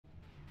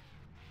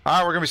All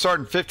right, we're going to be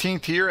starting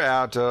 15th here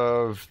out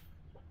of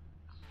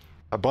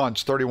a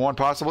bunch, 31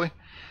 possibly.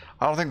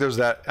 I don't think there's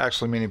that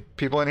actually many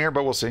people in here,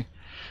 but we'll see.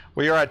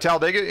 We are at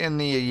Talladega in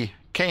the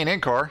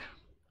K&N car.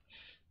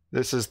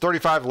 This is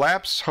 35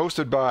 laps,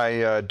 hosted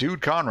by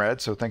Dude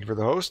Conrad, so thank you for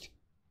the host.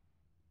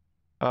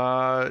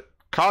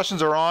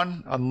 Cautions are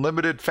on,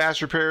 unlimited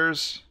fast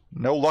repairs,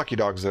 no lucky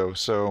dogs though,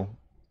 so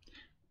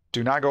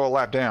do not go a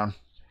lap down.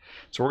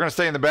 So we're going to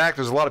stay in the back.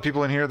 There's a lot of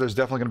people in here. There's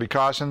definitely going to be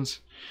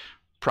cautions,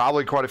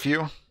 probably quite a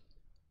few.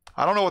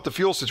 I don't know what the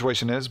fuel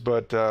situation is,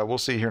 but we'll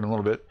see here in a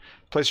little bit.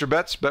 Place your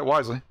bets, bet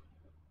wisely.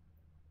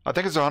 I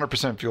think it's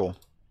 100% fuel.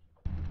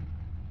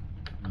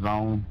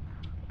 Zone.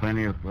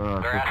 Plenty of they're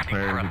asking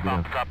for a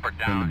thumbs up or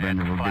down at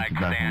the flag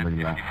stand if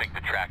you think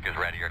the track is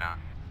ready or not.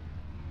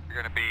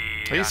 You're going to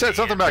be... He said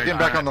something about getting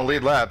back on the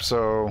lead lap,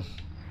 so...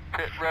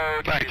 Pit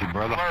road Thank you,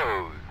 brother.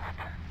 Closed.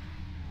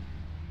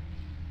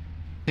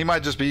 He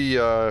might just be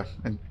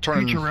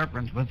turning... Future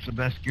reference, what's the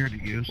best gear to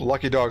use?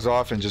 Lucky dogs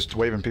off and just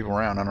waving people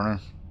around. I don't know.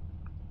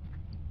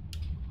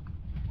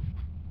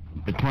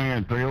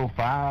 Between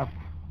 305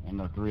 and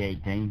the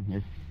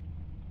 318,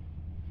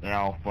 they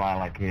all fly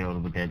like hell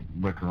with that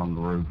wicker on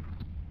the roof.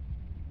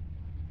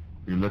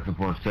 If you're looking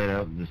for a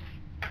setup, just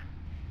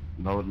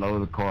lower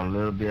the car a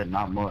little bit,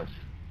 not much.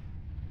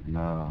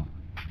 And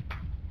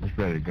it's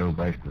ready to go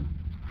basically.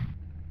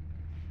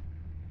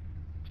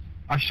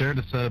 I shared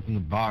the setup in the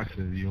box if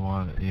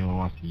anyone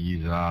wants to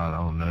use it. I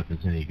don't know if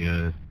it's any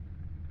good.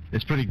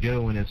 It's pretty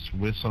good when it's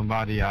with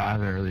somebody. I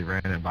haven't really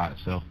ran it by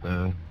itself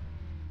though.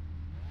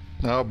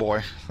 Oh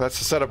boy, that's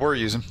the setup we're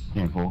using.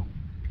 Simple.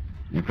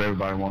 If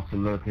everybody wants to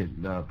look at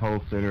the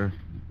pole sitter,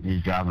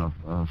 he's driving a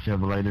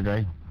Chevrolet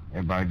today.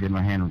 Everybody give him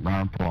a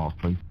round of applause,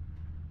 please.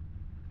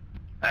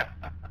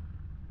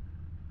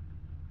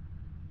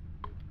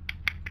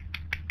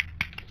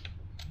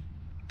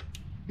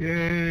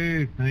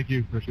 Yay! Thank you,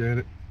 appreciate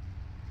it.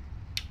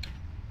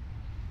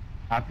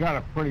 I've got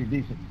a pretty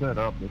decent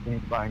setup if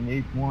anybody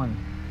needs one.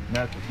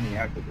 Message me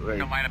after the race.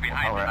 Don't mind it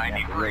behind the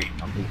 93.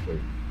 I'm just there.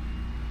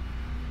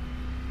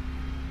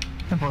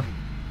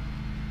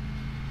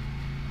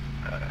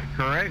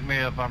 Correct me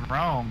if I'm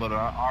wrong, but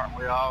aren't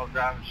we all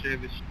driving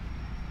Chevys?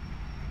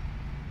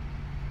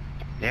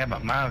 Yeah,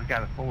 but mine's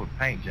got a forward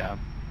paint job.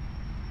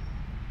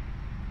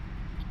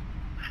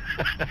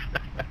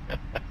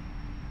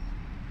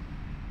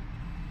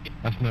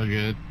 That's no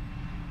good.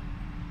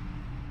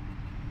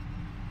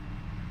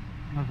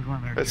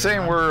 It's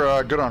saying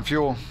we're good on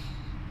fuel.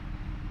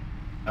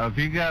 If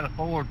you got a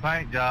forward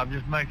paint job,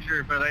 just make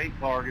sure if that 8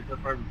 car gets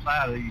up over the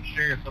side of you,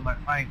 share some of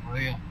that paint with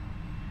him.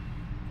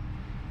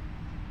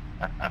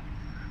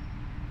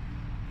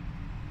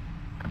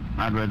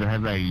 I'd rather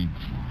have AIDS.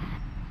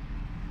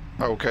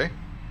 Okay.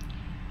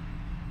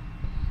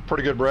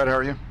 Pretty good, Brad. How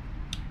are you?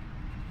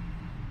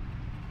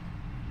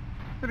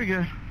 Pretty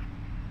good.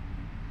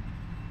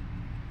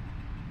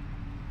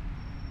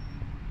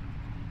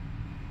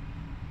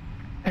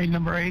 Hey,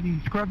 number 80,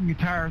 scrubbing your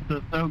tires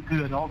does so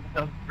good. All the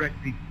stuff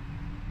correctly.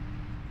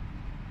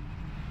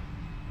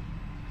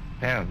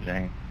 Damn,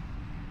 Jane.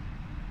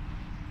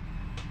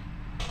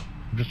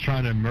 I'm just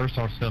trying to immerse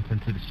ourselves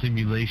into the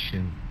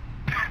simulation.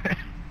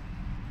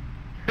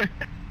 I'm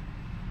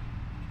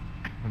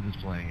just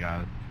playing,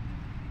 guys.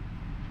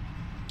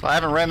 I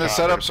haven't ran this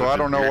setup, so I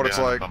don't know what it's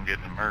like. I'm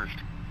getting immersed.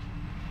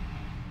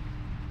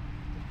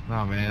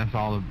 No, man, that's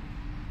all a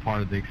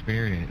part of the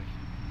experience.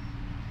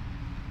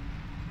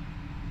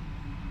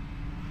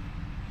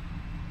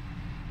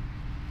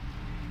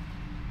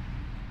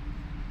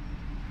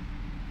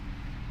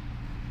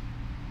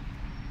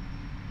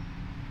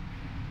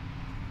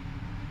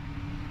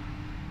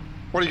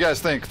 What do you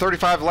guys think?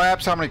 35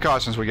 laps? How many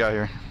cautions we got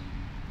here?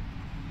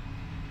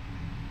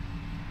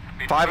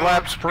 5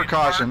 laps per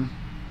caution.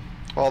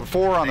 Well, the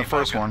 4 on the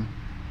first one,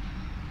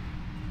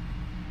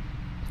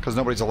 because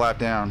nobody's a lap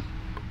down.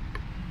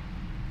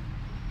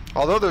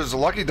 Although there's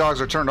lucky dogs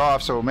are turned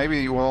off, so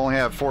maybe we'll only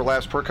have 4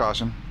 laps per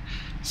caution.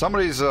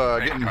 Somebody's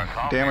getting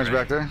damaged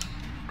back there.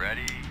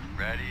 Ready.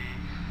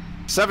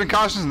 7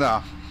 cautions?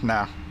 No.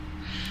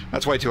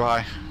 That's way too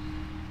high.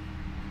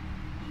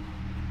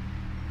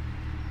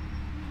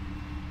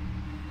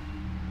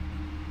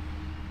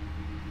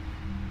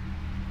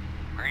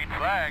 Green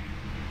flag.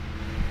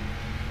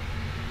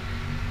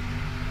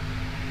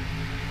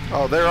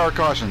 Oh, there are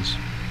cautions.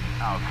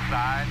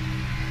 Outside.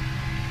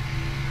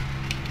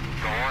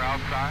 Door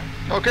outside.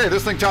 Okay,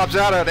 this thing tops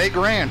out at $8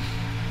 grand,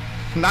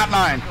 not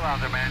 9. Still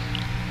out there, man.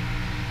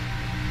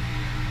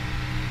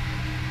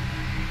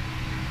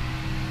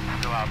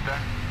 Still out there.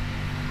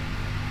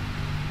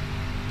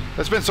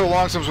 It's been so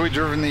long since we've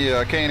driven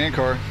the K&N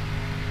car.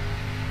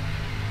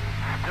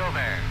 Still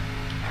there.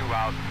 2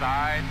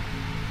 outside.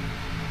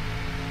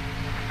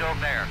 Still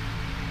there.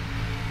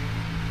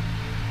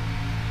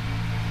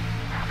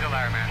 Still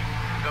there, man.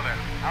 Still there.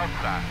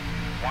 Outside.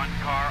 1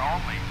 car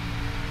only.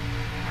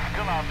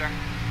 Still out there.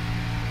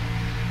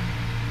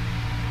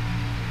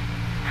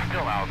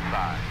 Still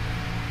outside.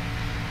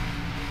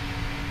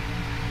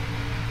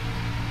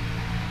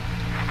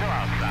 Still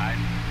outside.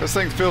 This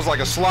thing feels like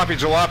a sloppy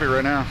jalopy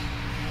right now.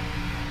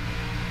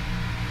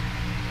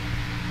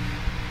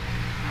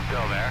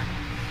 Still there.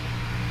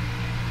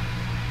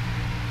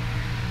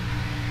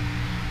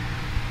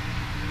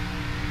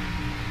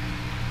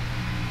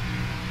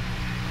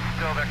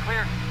 Still there.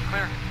 Clear.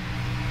 Clear.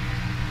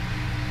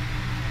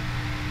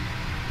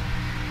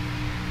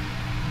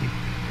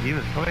 He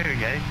was clear,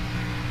 Gabe.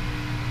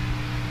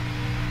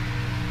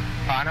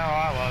 I know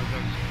I was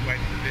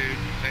waiting for the dude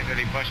to say that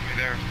he pushed me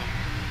there or something.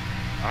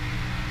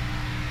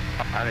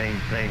 I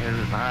didn't say his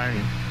was behind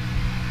you.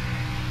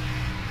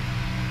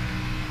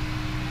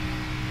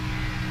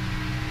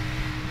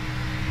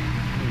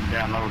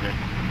 Download it.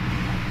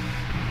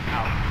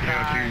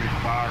 Outside.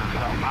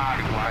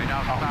 Right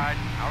outside.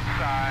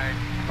 Outside.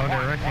 Oh,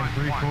 direction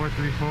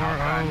 3434.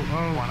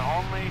 Oh. One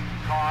only.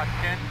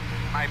 Caution.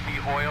 Might be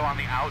oil on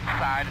the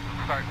outside.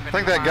 Start I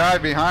think that guy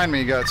behind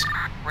me got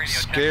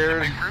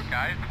scared.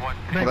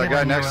 Well, that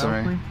guy next to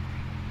me.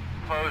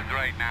 Closed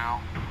right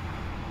now.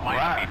 Light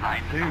Right.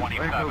 behind Dude,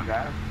 27.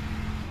 guys.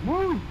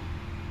 Woo!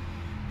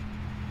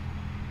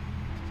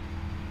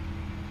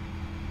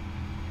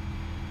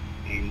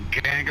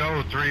 Can't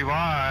go 3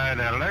 wide.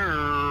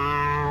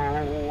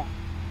 Hello.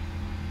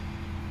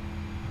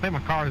 I think my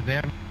car is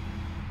damn.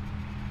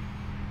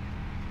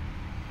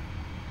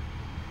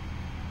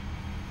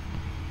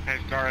 Hey,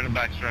 car in the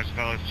back stretch,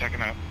 fellas.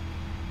 Checking out.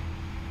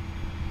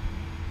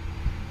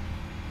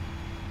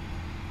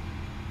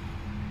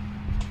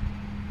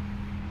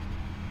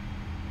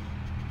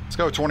 Let's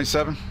go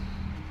 27.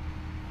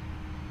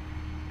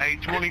 Hey,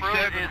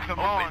 27, come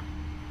open. on.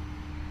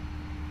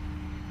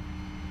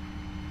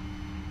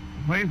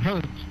 Waiting for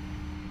the...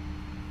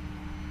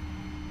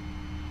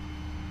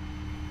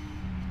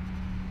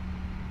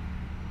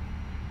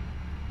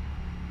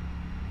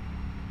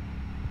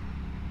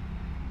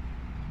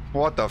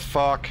 What the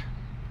fuck?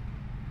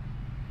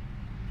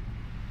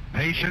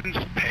 Patience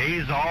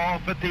pays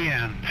off at the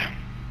end.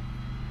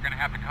 You're gonna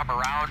have to come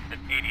around at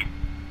 80.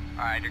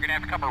 Alright, you're gonna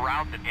have to come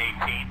around at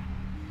 18.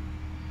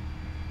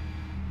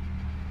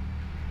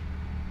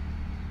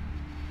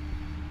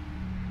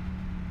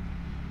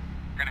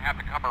 You're gonna have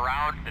to come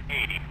around at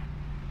 80.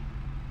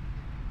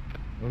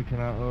 We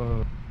cannot,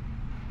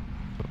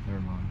 never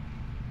mind.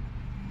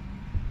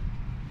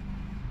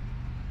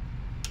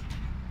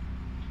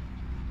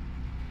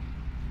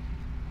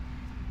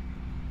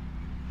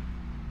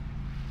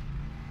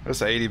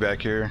 This 80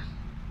 back here.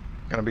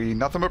 Gonna be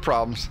nothing but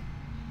problems.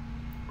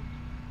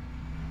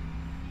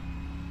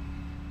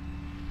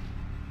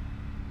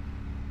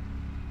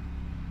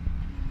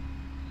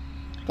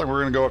 I think we're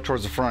gonna go up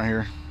towards the front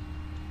here.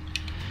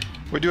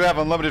 We do have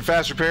unlimited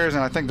fast repairs,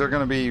 and I think they're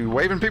gonna be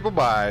waving people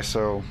by,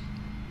 so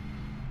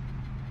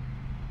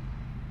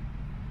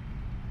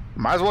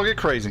might as well get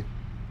crazy.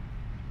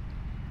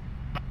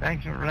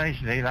 Thanks for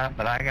racing, Eli,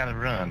 but I gotta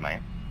run,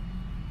 man.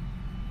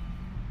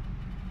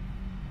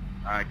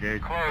 Alright,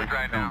 dude. Closed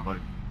right now.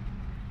 Buddy.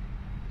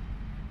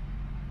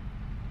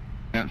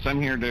 Yeah, same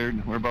here,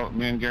 dude. We're both,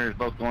 me and Gary's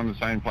both going to the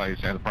same place.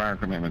 Had a prior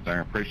commitment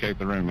there. Appreciate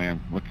the room,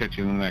 man. We'll catch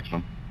you in the next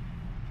one.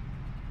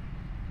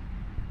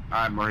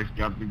 Alright, Maurice,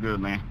 jump be good,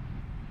 man.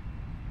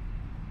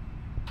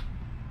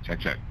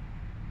 Check.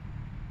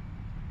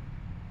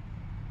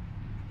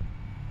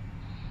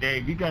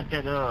 Dave, you got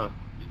that, the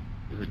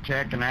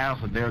check and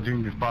house with Dale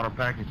Jr. spotter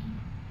package?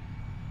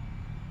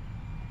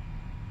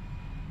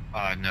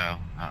 No.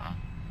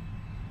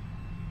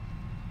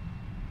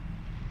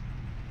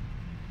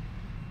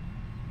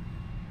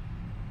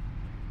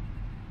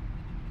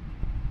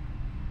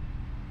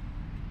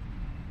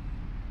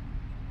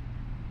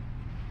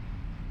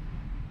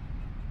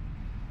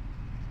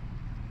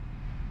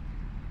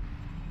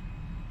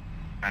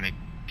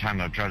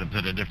 Anytime I've tried to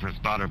put a different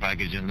starter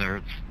package in there,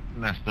 it's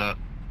messed up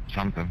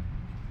something.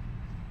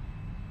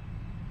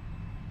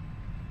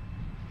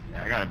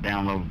 Yeah, I gotta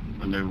download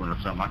a new one or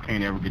something. I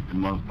can't ever get the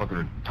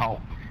motherfucker to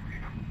talk.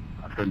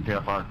 I couldn't tell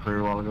if I was clear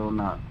a while ago or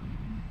not.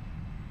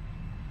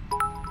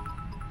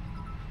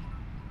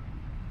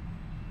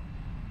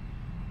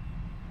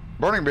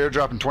 Burning Bear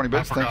dropping 20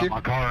 bits, I thank forgot you.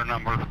 my car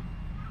number.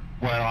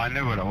 Well, I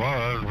knew what it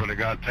was, but it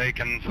got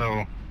taken,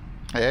 so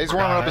Hey, he's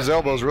warming up his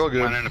elbows real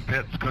good. went in the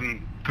pits,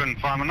 couldn't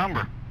find my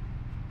number.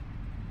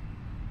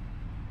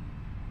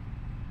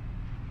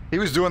 He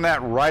was doing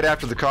that right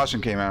after the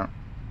caution came out.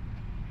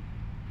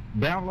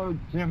 Download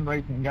sim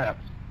racing apps.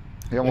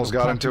 He almost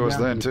got into us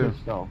then too.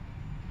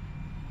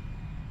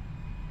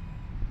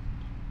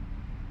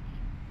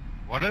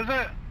 What is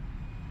it?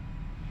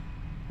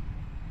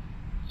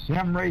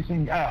 Sim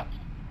racing apps.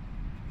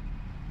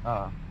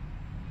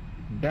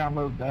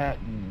 Download that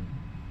and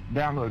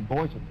download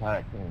voice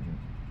attack and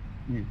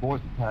use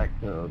voice attack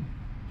to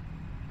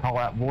call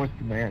out voice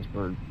commands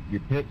for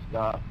your pit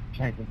stop,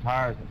 changing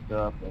tires and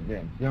stuff, and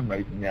then sim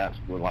racing apps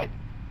will like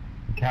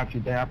capture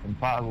that and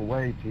file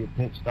away to your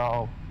pit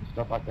stall and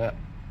stuff like that.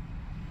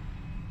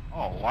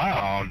 Oh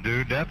wow,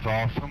 dude, that's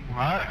awesome.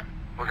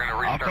 We're gonna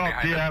I'll restart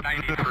talk to you behind after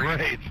us, this 93.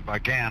 race if I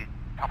can.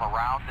 Come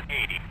around at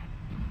 80.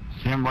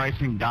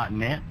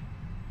 Simracing.net.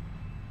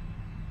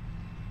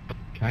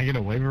 Can I get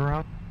a waiver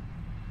around?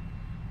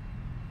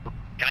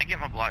 Can I get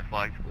my black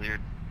flags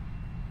cleared?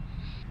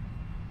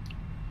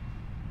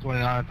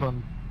 29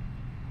 from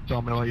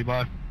telling me to let you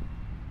by.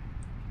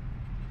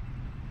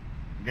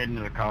 Get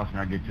into the caution,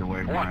 I'll get your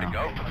waiver. One to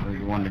now. go.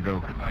 You want to go.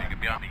 You can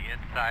be on the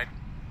inside.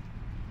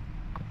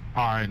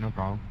 Alright, no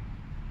problem.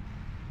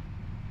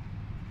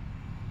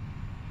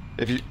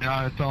 If you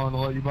Yeah, it's telling to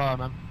let you by,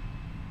 man.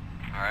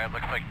 Alright,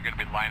 looks like you're going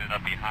to be lining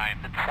up behind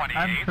the 28.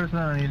 I've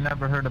personally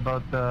never heard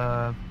about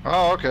the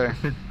Oh, okay.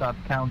 pit stop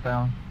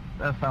countdown.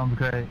 That sounds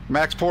great.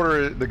 Max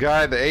Porter, the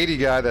 80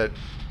 guy that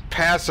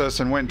passed us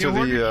and went to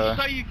Where did the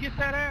you say you get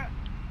that at?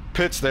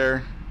 pits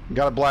there,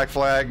 got a black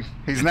flag.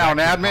 He's now an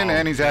admin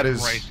and he's had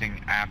his Racing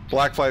app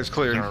black flags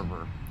cleared.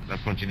 server.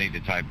 That's what you need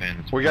to type in.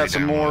 It's We got free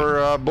some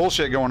download. more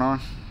bullshit going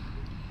on.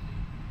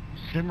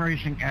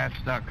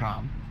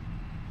 SimRacingApps.com.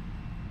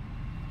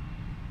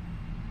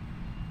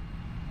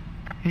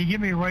 Can you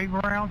give me a wave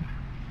around?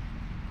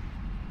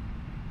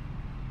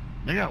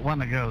 They got one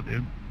to go,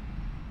 dude.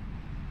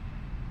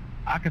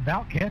 I could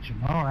about catch him.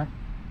 All right.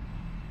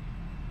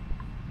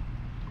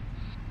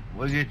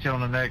 We'll get you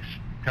on the next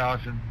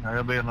caution.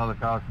 There'll be another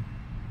caution.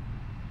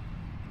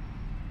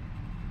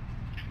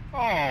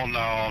 Oh,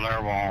 no,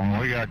 there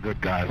won't. We got good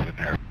guys in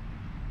there.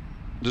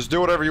 Just do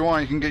whatever you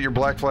want. You can get your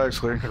black flags I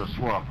cleared. could have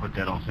swore I put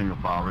that on single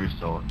file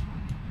restart.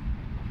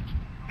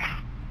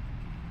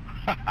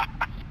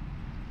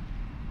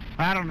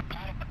 I don't know.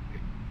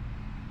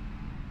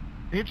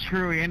 It's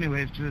screwy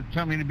anyways to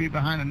tell me to be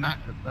behind the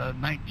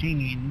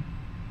 19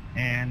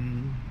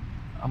 and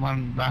I'm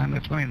on behind the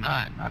 29.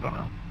 I don't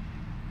know.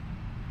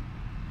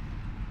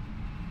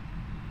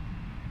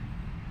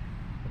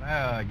 Can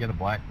I get a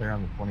black there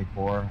on the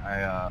 24?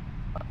 I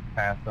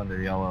passed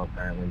under yellow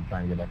apparently,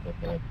 trying to get up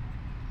with it.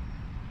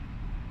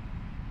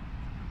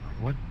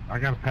 What? I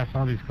gotta pass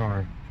all these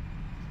cars.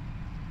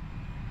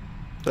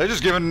 They're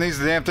just giving these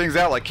damn things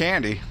out like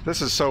candy.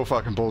 This is so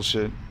fucking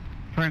bullshit.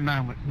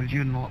 29 was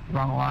you in the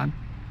wrong line?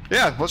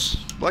 Yeah, let's,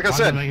 like I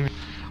said,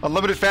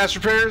 unlimited fast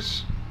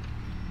repairs.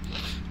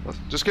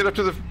 Just get up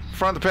to the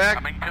front of the pack.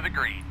 Coming to the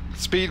green.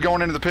 Speed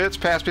going into the pits,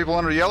 pass people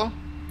under yellow.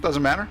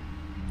 Doesn't matter.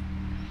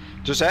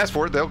 Just ask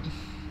for it. They'll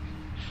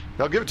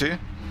give it to you.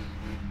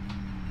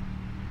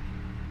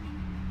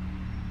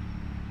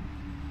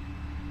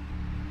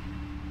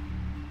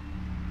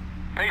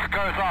 Pace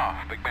car's off.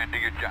 Big man, do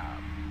your job.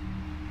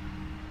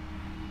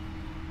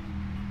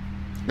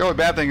 The only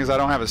bad thing is I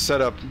don't have a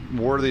setup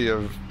worthy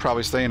of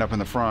probably staying up in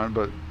the front,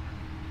 but...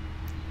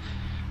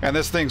 And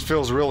this thing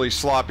feels really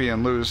sloppy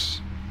and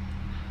loose.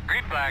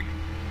 Green flag.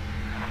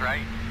 That's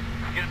right.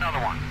 Get another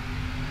one.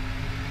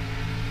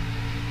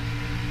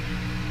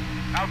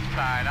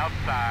 Outside,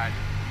 outside.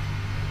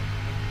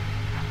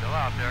 Still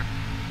out there.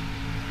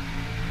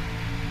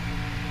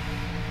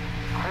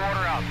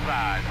 Quarter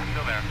outside.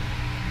 Still there.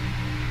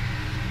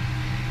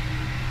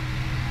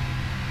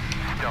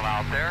 Still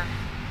out there.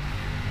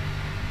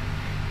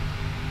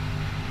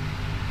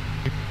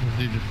 This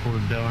dude just pulled a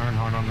Dale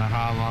Earnhardt on the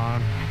high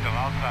line. Still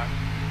outside.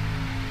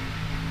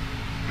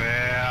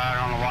 Yeah, I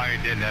don't know why he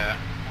did that.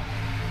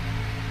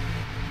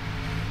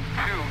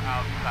 Two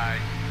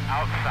outside.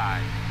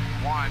 Outside.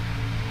 One.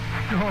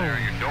 Still there.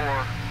 Your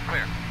door.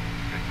 Clear.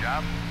 Good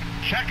job.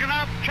 Checking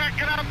up,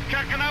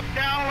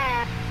 down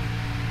low.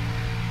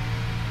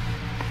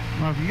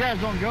 Well, if you guys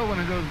don't go when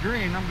it goes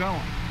green, I'm going.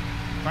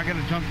 If I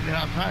gotta jump to the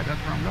outside, that's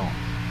where I'm going.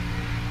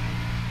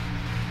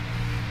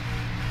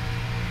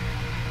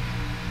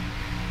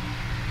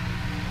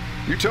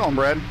 You tell him,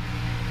 Brad.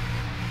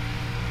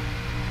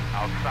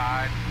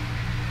 Outside.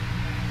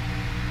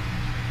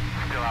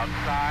 Still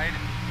outside.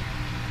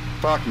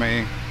 Fuck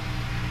me.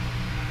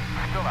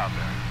 Still out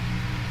there.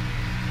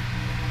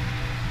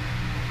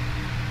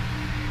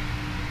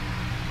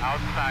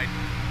 Outside.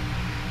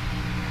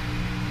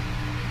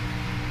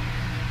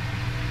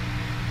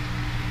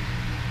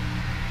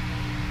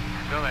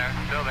 Still there,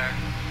 still there.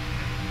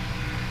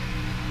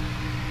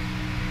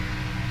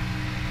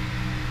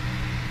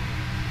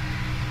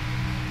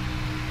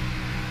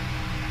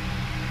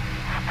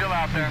 Still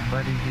out there.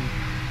 Buddy,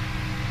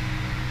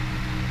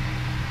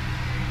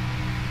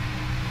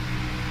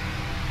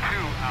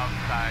 Two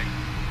outside.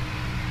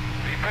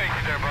 Be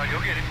patient there, bud.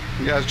 You'll get it.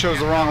 You guys chose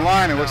the wrong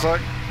line, it looks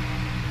like.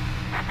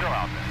 Still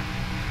out there.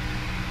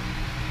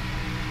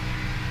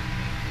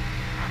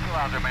 Still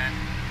out there, man.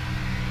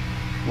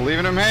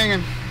 Leaving him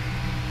hanging.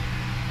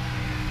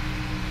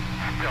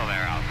 Still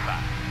there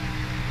outside.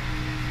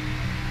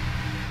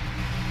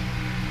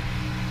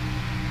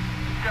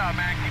 Good job,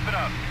 man. Keep it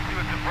up. See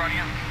what's in front of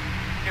you.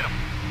 Get him.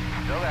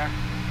 Still there.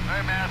 All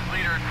right, man. That's the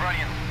leader in front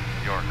of you.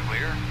 You're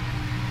clear.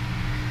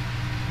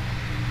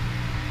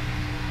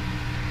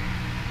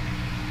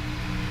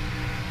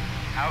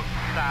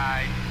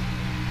 Outside.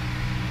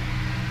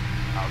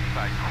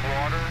 Outside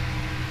quarter.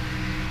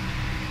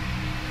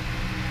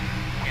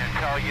 Can't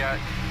tell yet.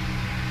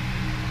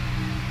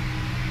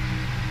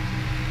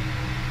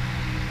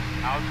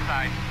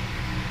 Outside.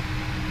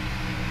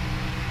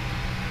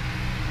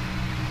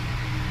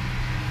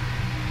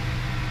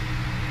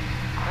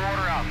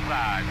 Quarter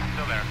outside.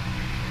 Still there.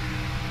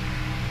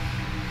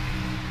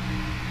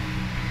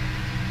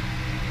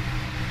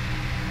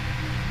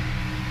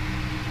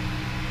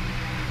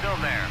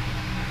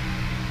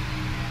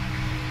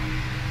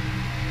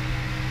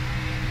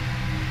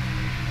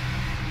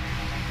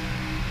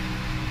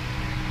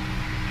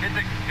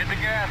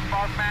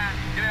 boss man.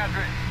 Get after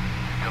it.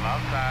 Still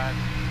outside.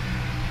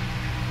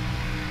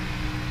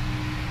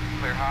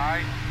 Clear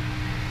high.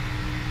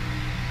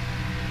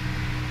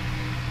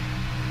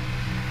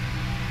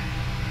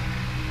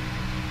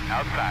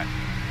 Outside.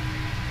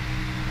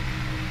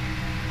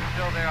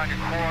 Still there on your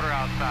quarter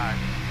outside.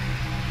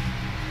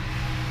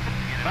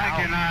 Thank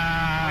you,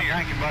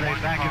 thank you, buddy.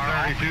 Thank you,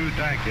 32.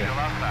 Thank you. Still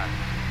outside.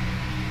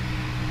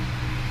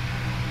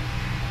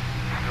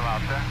 Still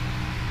out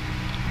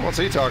there. What's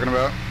he talking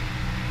about?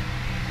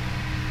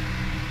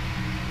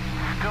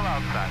 Still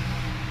outside.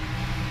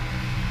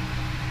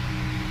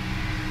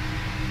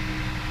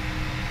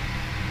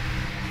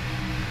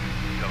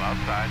 Still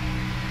outside.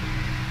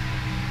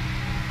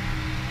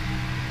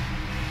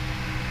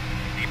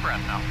 Deep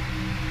breath now.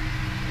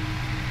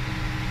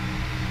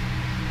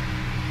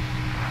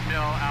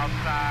 Still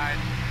outside.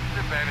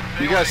 Good, baby.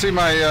 Stay You guys away. see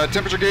my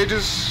temperature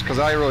gauges? Because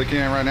I really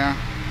can't right now.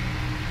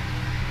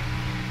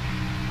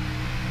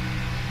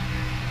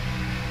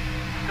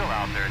 Still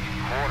out there at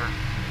your quarter.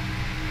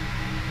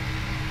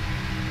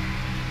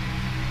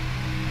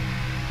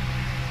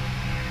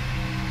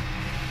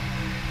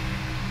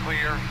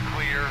 Clear,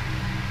 clear.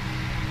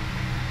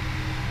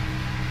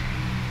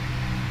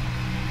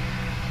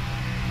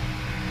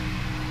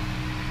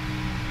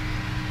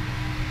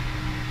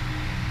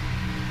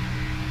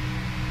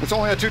 It's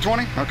only at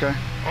 220? Okay.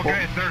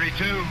 Okay,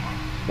 32.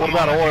 What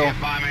about oil? Get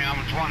by me. I'm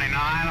 29.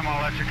 I'm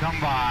gonna let you come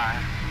by.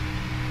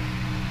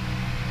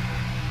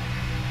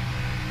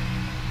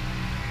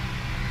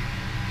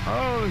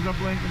 Oh, there's a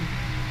blinking.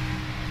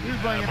 He's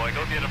blinking. Boy,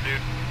 go get him,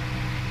 dude.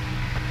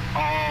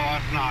 Oh,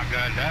 that's not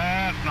good.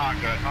 That's not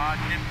good.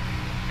 Caution.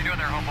 What you doing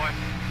there, homeboy?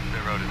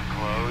 The road is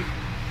closed.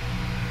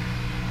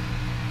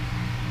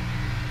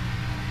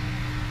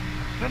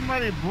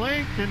 Somebody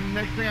blinked, and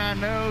next thing I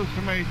know,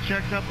 somebody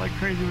checked up like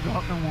crazy with the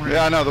Hawking warning.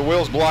 Yeah, I know. The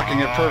wheel's blocking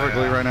it Oh,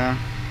 perfectly yeah. right now.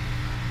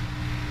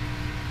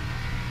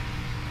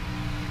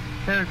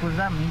 Eric, was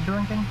that me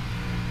blinking?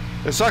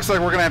 It sucks like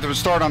we're going to have to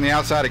start on the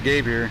outside of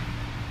Gabe here.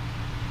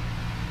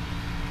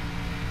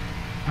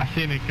 I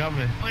seen it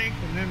coming. Blinked,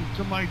 and then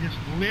somebody just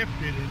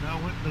lifted, and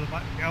I went to the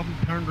back. Calvin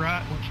turned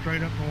right, went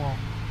straight up the wall.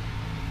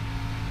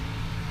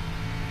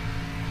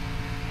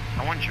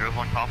 Someone drove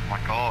on top of my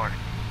car.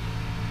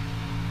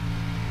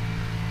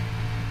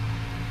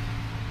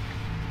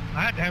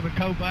 I had to have a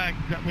tow back.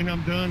 Does that mean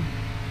I'm done?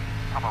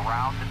 I'm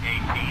around at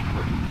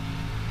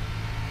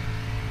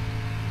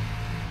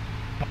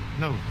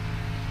 18. No.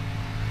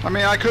 I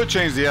mean, I could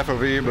change the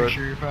FOV, but Make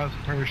sure your fast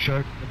tire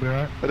shook. It'll be all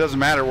right. it doesn't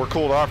matter. We're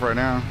cooled off right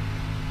now.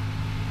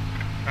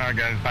 All right,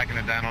 guys, backing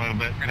it down a little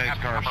bit. We're gonna Pace have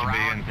to car come should be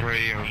around in to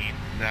 3 or 18.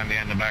 down the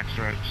end of the back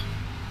stretch.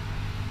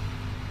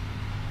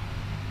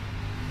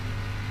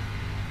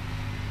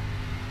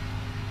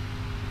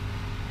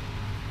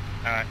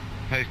 All right,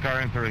 pace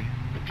car in 3.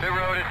 The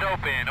road is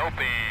open,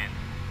 open.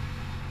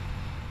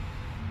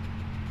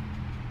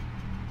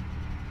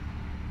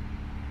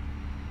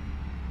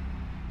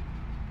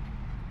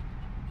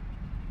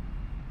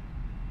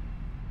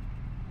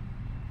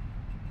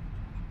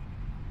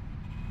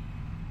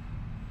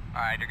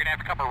 Alright, you're gonna have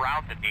to come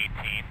around at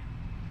 18.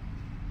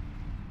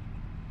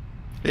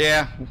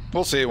 Yeah,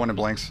 we'll see it when it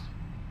blinks.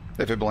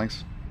 If it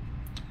blinks.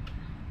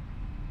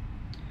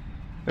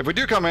 If we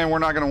do come in, we're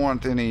not going to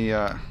want any...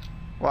 well,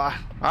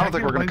 I don't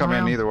think we're going to come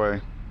in either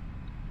way.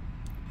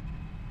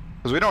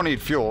 Because we don't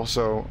need fuel,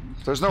 so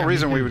there's no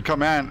reason we would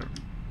come in.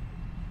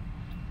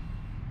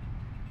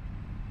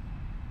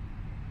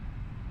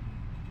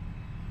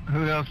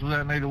 Who else was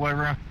that need to wave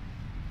around?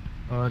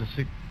 The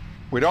six.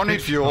 We don't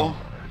need fuel.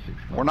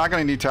 We're not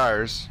going to need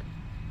tires.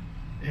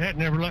 It had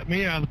never let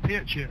me out of the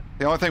pit yet.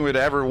 The only thing we'd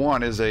ever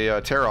want is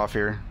a tear off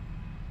here.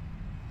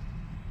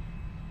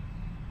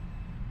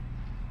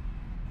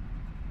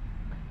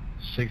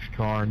 Six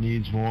car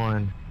needs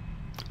one.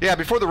 Yeah,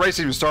 before the race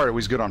even started, we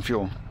was good on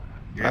fuel.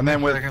 And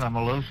then with I'm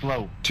a little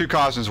slow. 2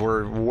 cautions,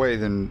 we're way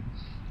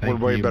Thank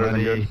way you, better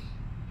than buddy. good.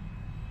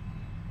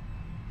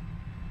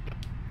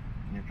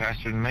 You're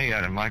faster than me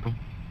at it, Michael.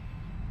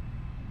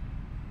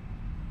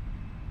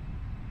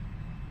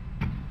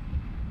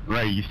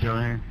 Ray, you still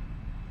there?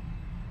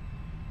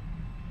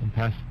 And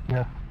pass.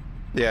 Yeah.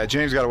 Yeah,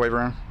 James got to wave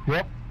around.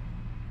 Yep.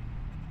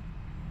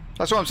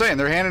 That's what I'm saying.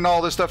 They're handing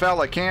all this stuff out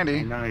like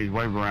candy. No, he's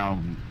waving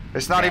around.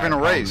 It's not even a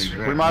Yeah, race.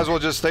 probably, We might as well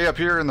just stay up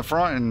here in the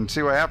front and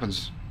see what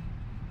happens.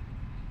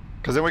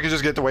 Because then we can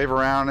just get the wave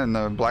around and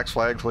the black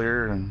flag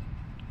cleared. And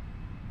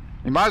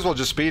you might as well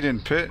just speed in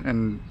pit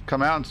and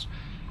come out. And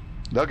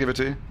they'll give it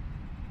to you.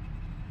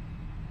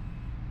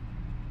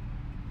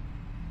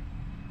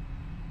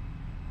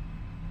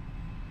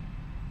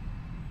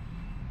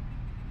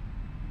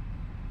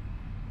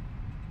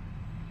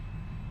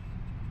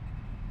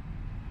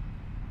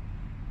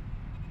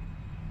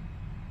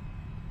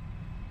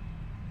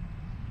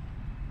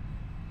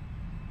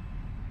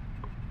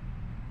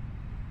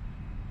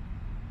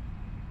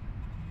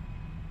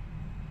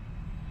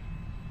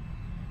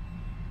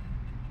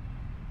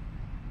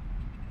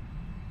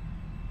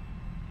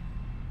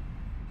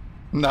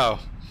 No.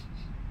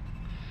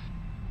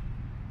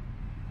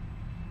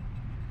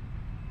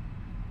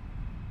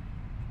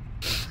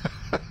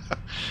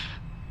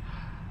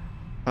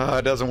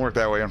 It doesn't work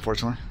that way,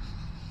 unfortunately.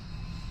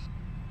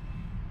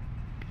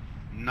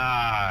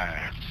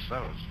 Nice.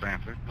 That was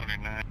fancy.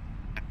 29.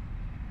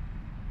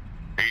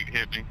 8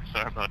 hit me.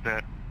 Sorry about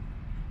that.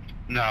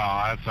 No,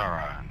 that's all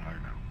right.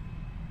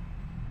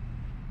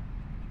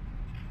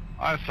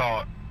 I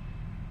saw it.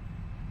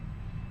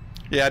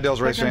 Yeah,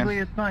 Dale's race Technically,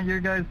 fan. it's not your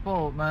guys'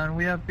 fault, man.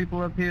 We have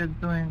people up here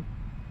doing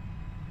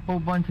a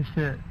whole bunch of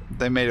shit.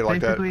 They made it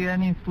like that. Basically,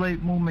 any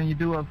slate movement you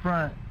do up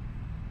front,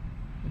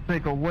 it's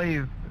like a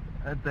wave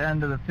at the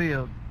end of the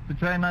field. So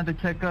try not to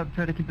check up.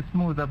 Try to keep it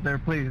smooth up there,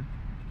 please.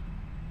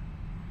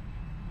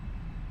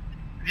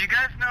 You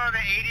guys know the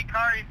 80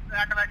 car? He's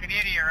acting like an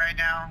idiot right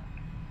now.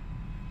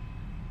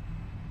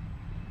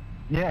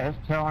 Yeah,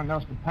 it's telling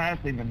us to pass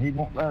him, and he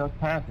won't let us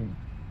pass him.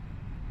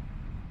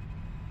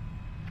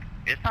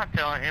 It's not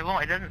telling, it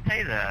won't, it doesn't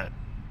say that.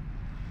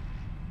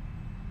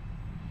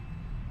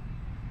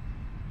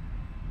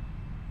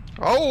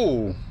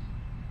 Oh!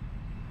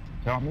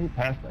 Telling me to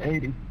pass the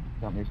 80.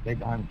 Telling me to stay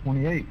behind the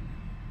 28.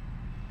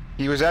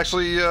 He was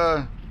actually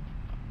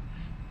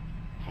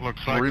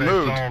Looks like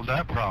removed. they solved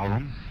that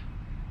problem.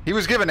 He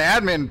was given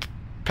admin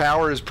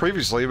powers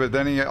previously, but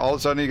then he all of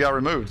a sudden he got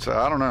removed. So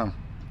I don't know.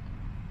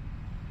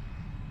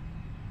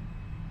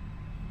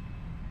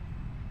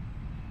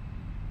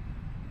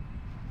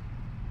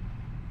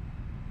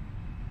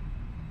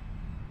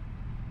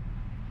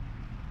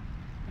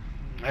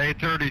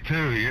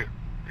 A32,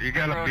 you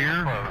got a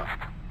beer?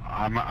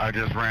 I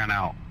just ran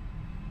out.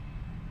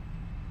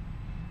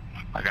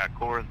 I got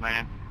Coors,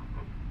 man.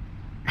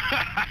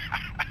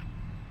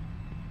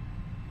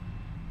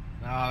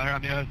 No, they're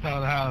on the other side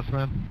of the house,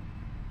 man.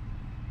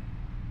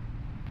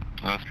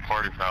 That's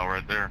party foul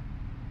right there.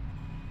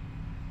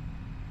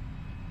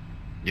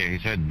 Yeah, he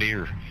said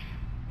beer.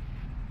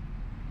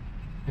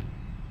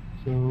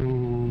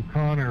 So,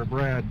 Connor,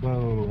 Brad,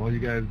 Bo, all you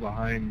guys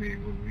behind me,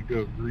 when we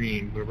go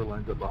green, whoever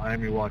lines up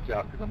behind me, watch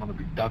out, because I'm going to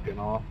be ducking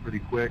off pretty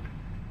quick.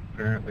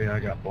 Apparently, I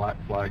got black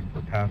flagged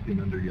for passing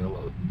under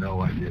yellow.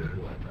 No idea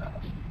who I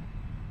passed.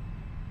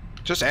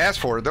 Just ask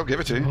for it. They'll give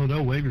it to you. Oh,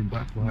 no, waving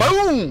black flag.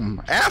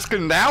 Boom! Ask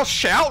and thou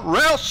shalt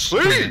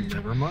receive!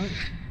 Never mind.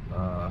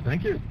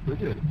 Thank you.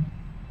 Appreciate it.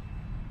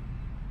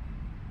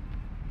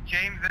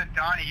 James and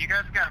Donnie, you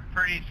guys got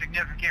pretty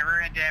significant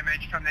rear end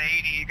damage from the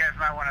 80. You guys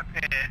might want to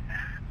pit it.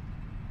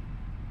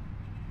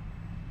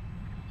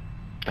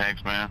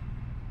 Thanks, man.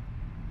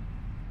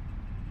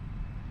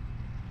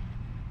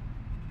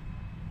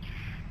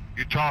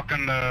 You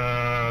talking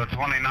to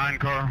 29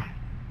 car?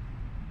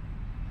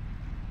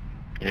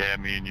 Yeah,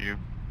 me and you.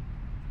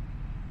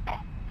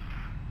 Oh.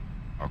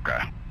 Okay.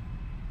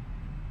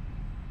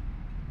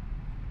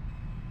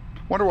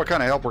 Wonder what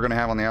kind of help we're going to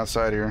have on the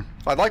outside here.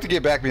 I'd like to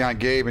get back behind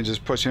Gabe and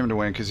just push him to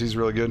win because he's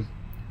really good.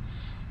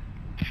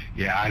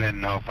 Yeah, I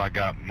didn't know if I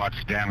got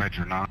much damage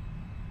or not.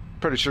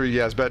 Pretty sure you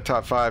guys bet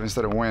top 5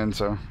 instead of win,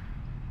 so.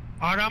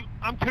 All right,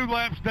 I'm 2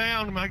 laps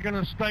down. Am I going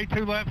to stay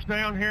 2 laps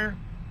down here?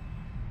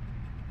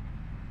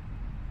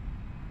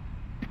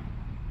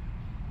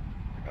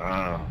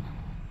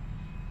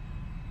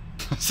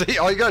 See,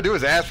 all you got to do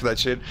is ask for that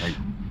shit.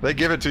 They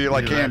give it to you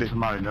like candy. Let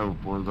somebody know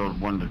before we go to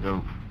one to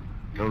go.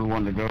 Go to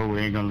one to go, we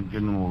ain't going to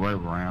get no more wave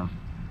arounds.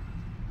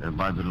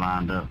 Everybody's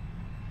lined up.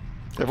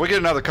 If we get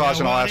another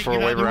caution, I'll ask for a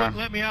wave around.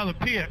 Let me out of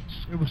the pits.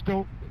 It was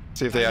still.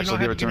 See if they actually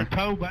give it to me.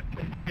 Tow back to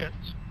the pits.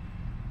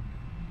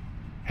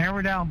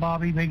 Hammer down,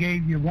 Bobby. They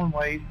gave you one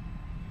wave.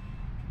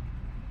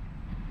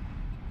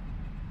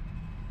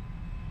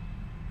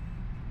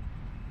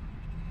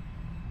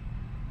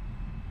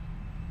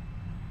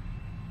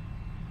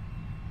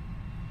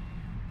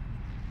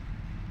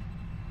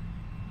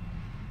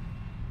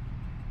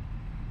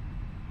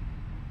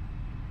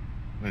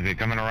 Is he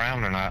coming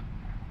around or not?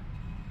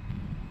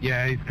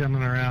 Yeah, he's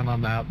coming around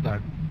on the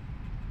outside.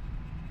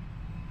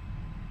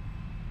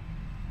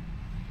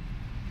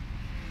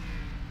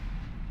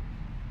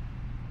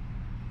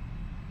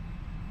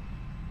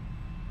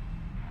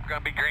 It's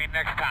gonna be green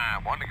next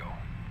time. 1 to go.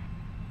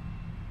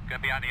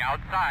 Gonna be on the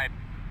outside.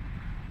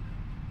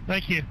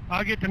 Thank you.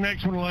 I'll get the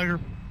next one later.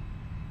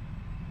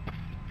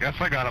 Guess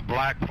I got a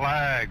black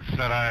flag,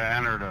 said I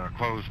entered a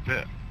closed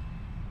pit.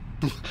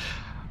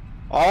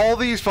 All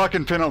these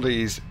fucking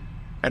penalties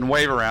and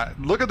wave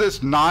around. Look at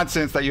this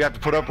nonsense that you have to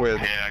put up with.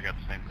 Yeah, I got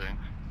the same thing.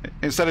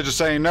 Instead of just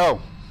saying no.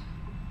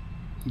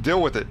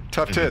 Deal with it.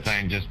 Tough Is tits. the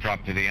thing just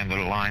dropped to the end of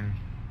the line?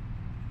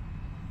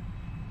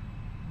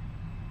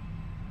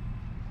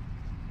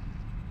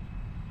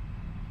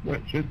 Well,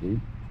 it should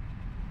be.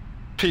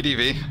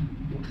 PDV.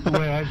 The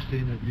way I've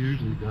seen it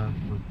usually done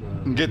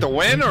with... Get the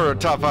win or a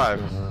top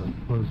 5?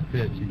 Closed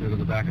pitch, you go to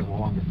the back of the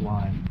longest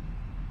line.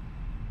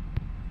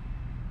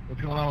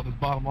 What's going on with this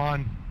bottom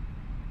line?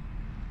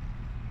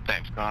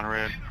 Thanks,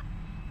 Conrad.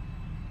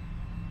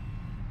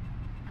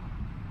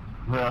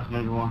 Who else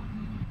needs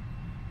one?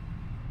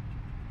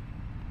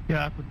 Yeah,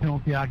 that's the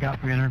penalty I got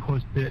for entering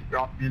close pit.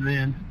 Dropped in the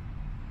end.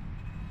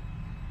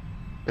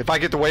 If I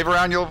get the wave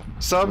around, you'll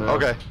sub? Yeah.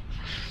 Okay.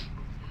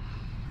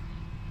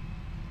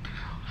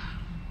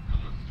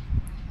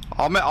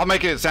 I'll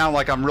make it sound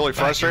like I'm really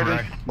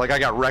frustrated, like I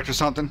got wrecked or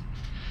something.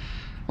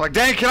 Like,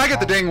 dang, can I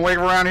get the dang wave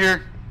around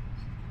here?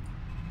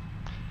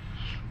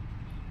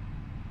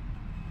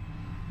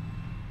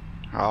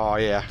 Oh,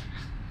 yeah.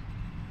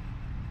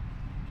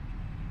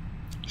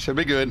 Should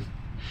be good.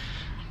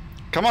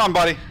 Come on,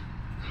 buddy.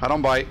 I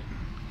don't bite.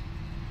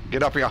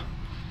 Get up here.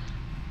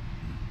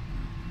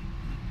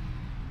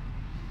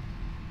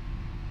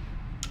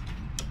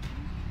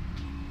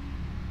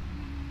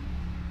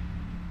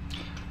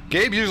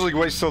 Gabe usually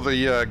waits till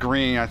the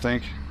green, I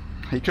think.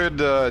 He could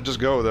just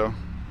go, though.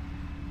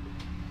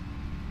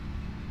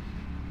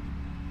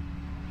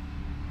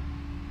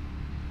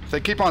 If they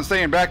keep on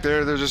staying back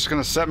there, they're just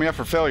going to set me up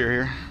for failure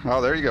here.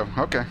 Oh, there you go.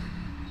 Okay.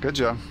 Good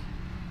job.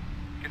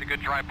 Get a good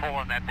dry pull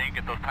on that thing.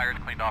 Get those tires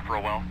cleaned off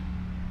real well.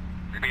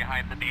 You're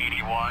behind the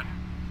 81.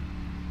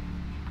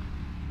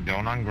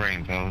 Going on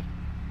green, fellas.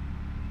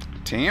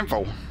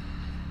 Teamful.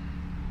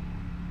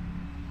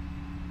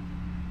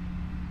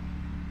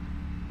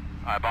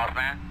 Alright, boss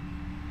man.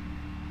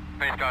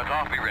 Pace car's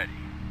off, be ready.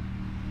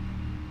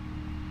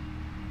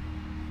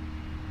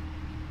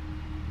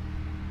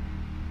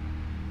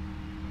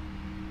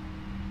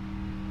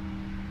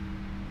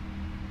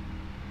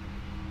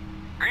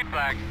 Green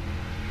flag.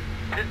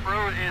 Pit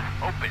road is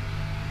open.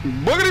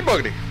 Boogity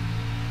boogity.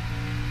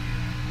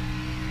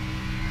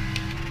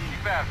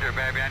 Keep after,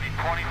 baby. I need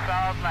 20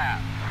 solid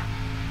laps.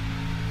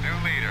 New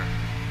leader.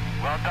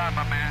 Well done,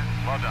 my man.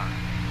 Well done.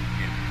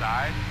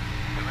 Inside.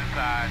 Still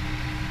inside.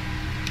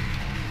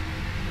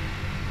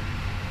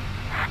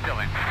 Still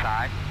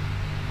inside.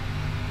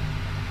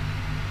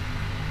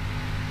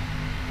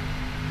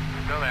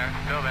 Still there.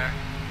 Still there.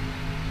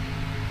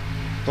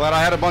 Glad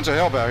I had a bunch of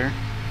help out here.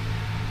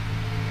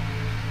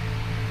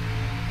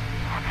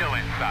 Still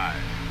inside.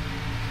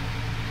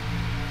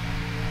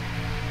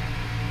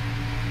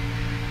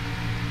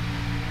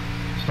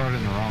 Started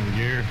in the wrong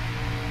gear.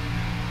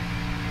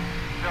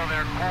 Still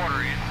there,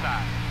 quarter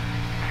inside.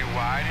 Too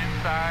wide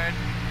inside.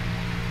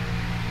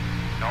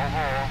 No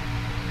hole.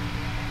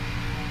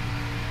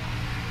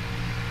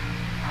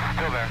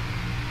 Still there.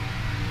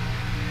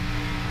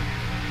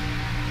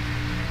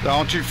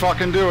 Don't you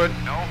fucking do it.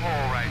 No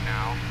hole right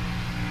now.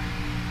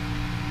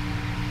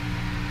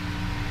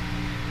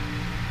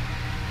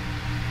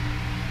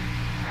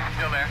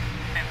 Still there.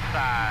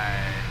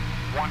 Inside.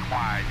 One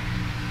wide.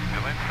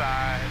 Still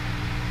inside.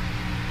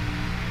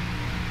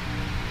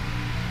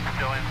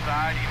 Still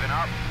inside, even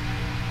up.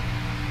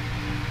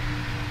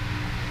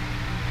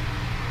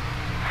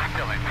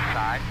 Still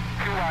inside.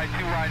 Too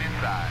wide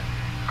inside.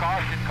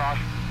 Caution,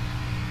 caution.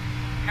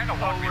 Kind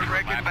of walk me we're through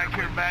wrecking it, back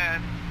here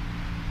bad.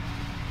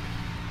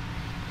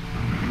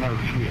 No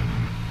shit.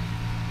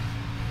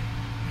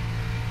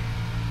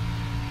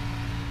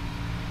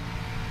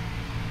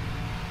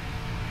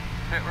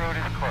 Pit road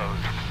is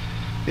closed.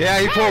 Yeah,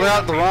 he pulled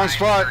out the wrong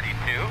spot.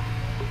 32.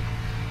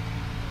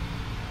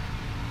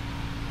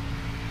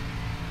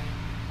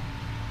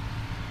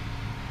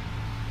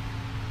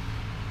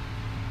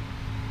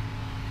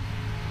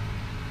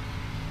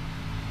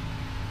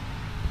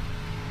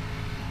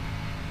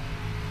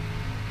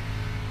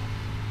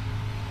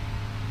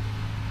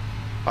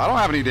 I don't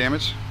have any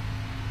damage.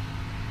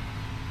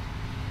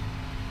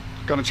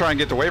 Gonna try and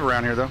get the wave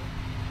around here, though.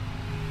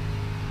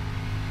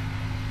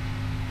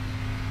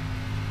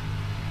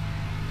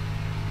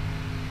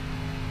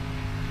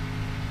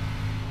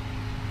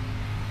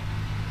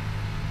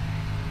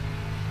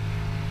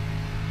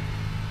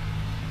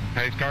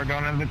 Pace car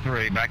going into the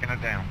 3, backing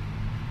it down.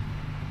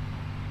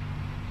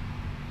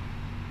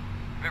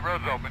 Pit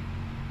road's open.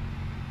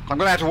 I'm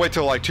gonna have to wait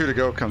till like 2 to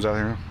go comes out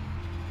here.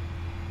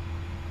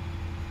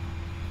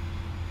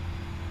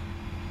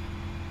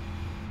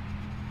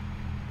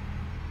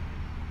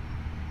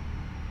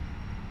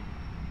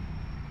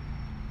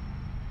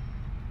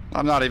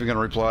 I'm not even gonna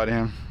reply to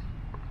him.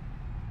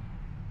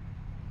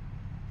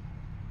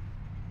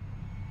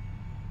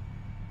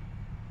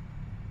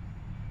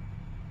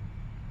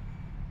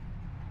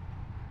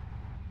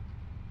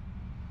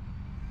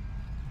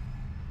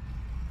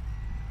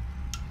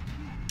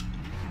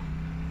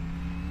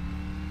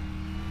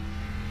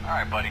 All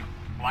right, buddy.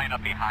 Line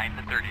up behind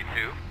the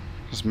 32.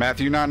 Does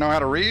Matthew not know how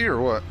to read or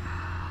what?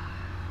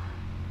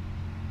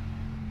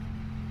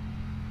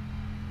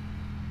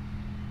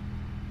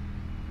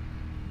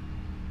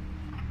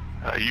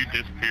 You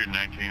disappeared,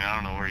 19. I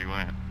don't know where you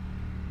went.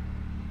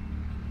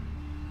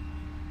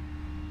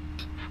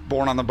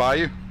 Born on the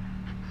bayou?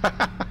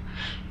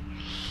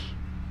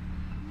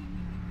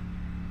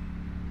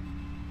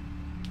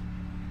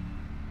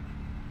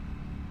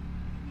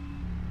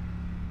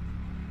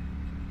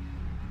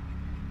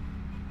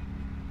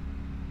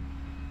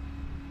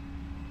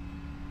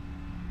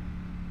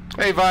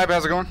 Hey Vibe,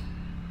 how's it going?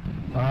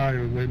 I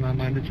was waiting on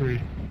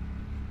 93.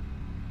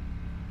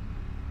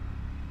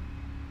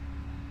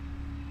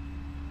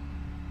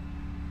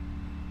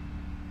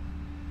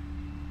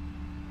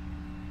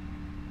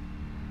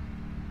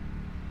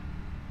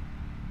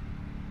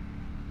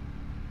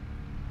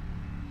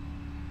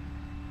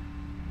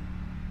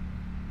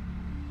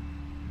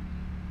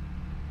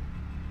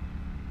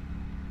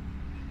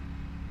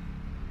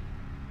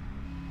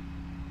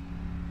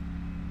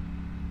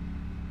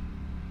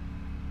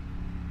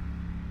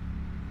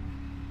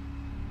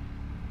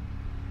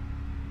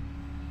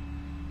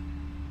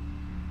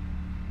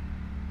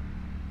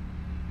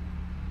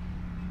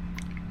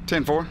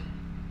 10-4.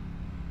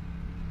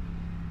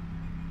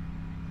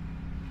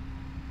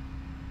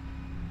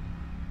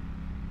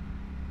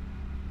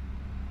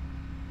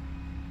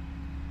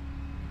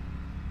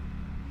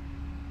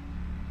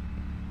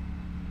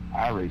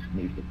 iRacing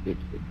needs to fix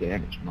the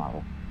damage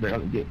model.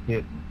 Barely get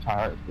hit and the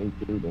tires go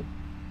through the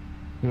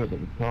hood of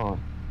the car.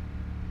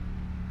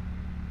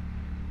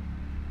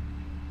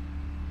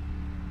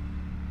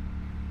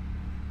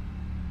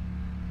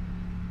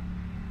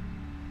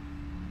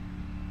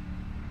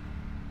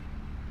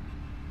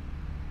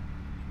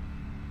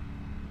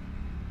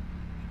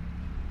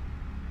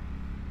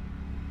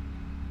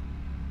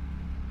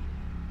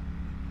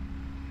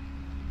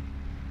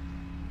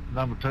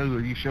 Number 2, are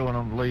you showing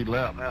on the lead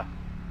lap now?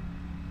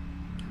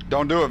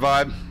 Don't do it,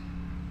 Vibe.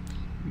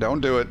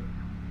 Don't do it.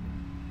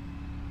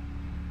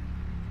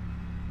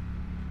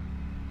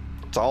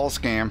 It's all a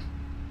scam.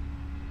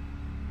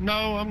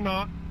 No, I'm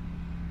not.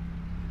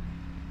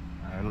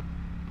 All right,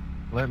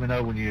 let me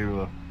know when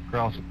you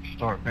cross the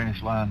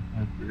start-finish line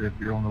if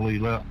you're on the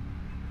lead lap.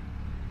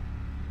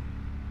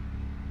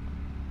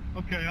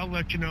 Okay, I'll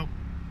let you know.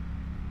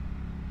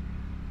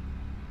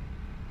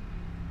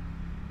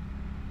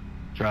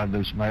 Try to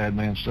do some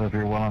admin stuff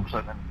here while I'm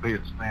sitting in the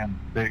pit stand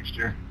fixed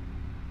here.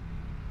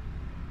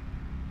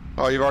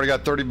 Oh, you've already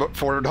got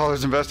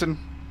 $34 invested?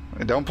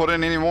 Don't put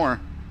in any more.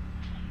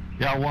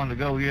 Y'all wanted to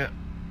go yet?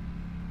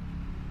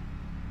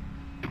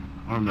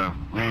 Oh no,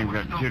 we ain't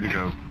got 2 to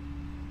go.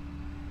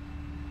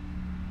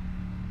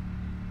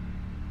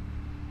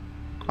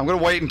 I'm going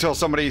to wait until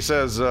somebody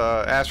says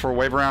ask for a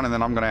wave around, and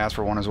then I'm going to ask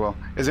for one as well.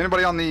 Is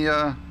anybody on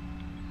the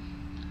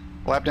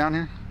lap down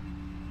here?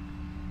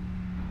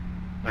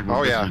 Like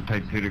oh yeah,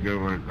 take 2 to go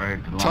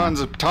right to the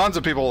line. Tons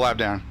of people lap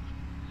down.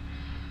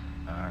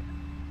 All right.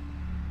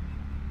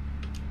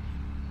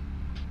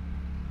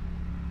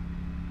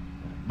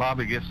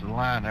 Bobby gets to the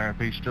line there. If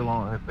he's still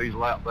on, if he's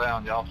lapped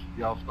down, y'all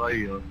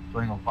stay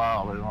single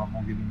file. I'm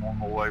gonna give him one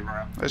more wave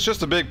around. It's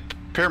just a big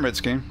pyramid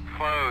scheme.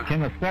 Close.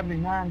 Can a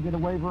 79 get a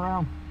wave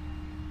around?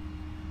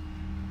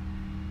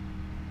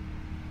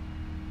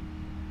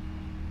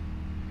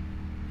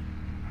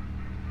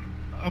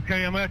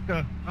 Okay, I'm at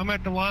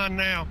the line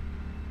now.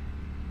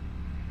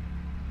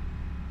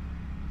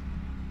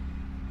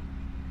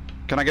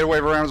 Can I get a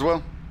wave around as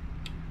well?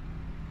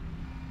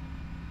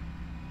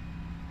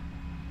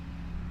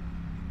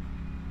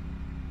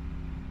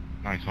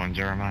 Nice one,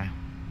 Jeremiah.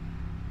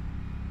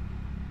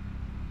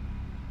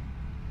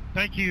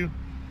 Thank you.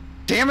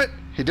 Damn it!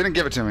 He didn't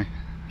give it to me.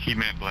 He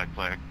meant black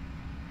flag.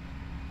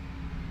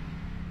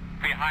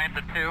 Behind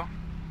the 2.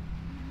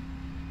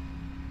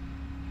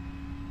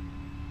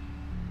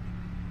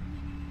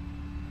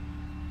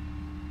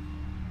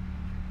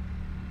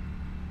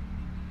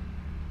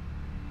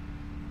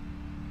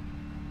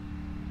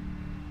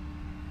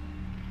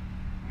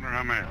 I wonder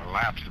how many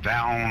laps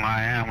down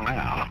I am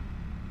now.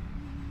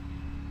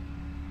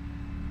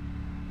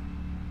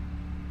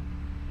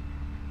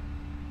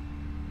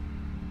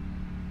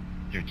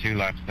 You're 2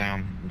 laps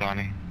down,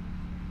 Donnie.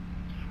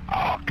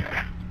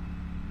 Okay.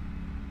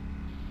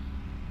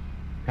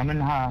 Coming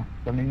high.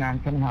 79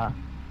 coming high.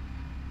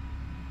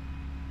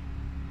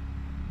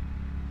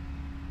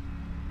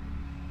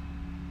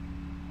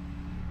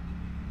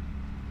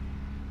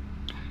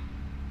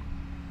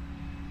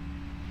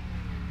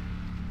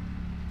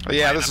 Oh,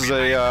 yeah, this is a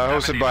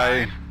hosted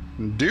by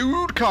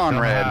Dude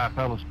Conrad. Come high,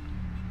 fellas.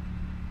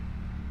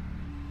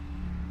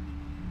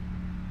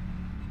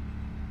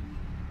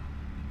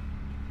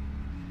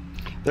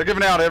 They're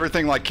giving out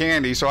everything like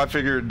candy, so I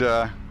figured we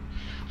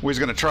was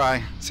gonna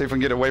try, see if we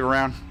can get a wave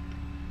around,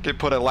 get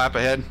put a lap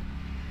ahead.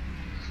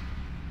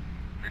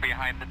 You're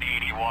behind the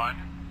 81.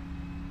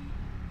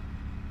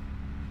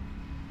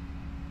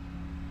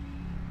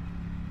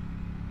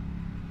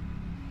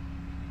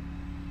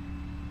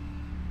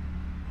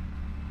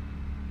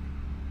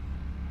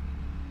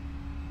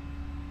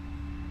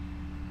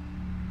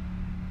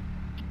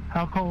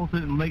 How cold is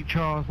it in Lake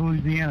Charles,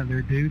 Louisiana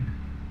there, dude?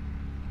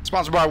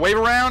 Sponsored by Wave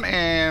Around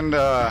and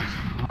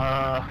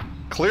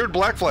cleared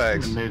black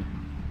flags. Mid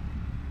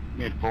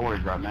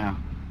 40s right now.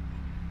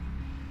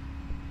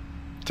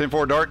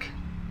 10-4 dark.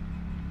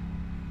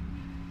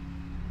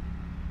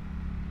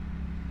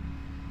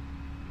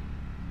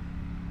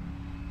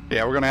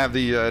 Yeah, we're gonna have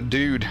the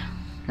dude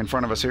in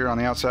front of us here on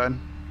the outside.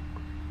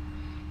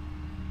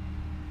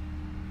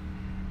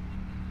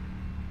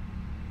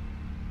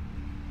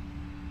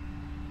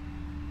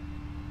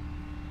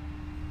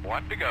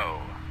 One to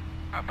go.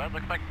 But it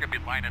looks like you're going to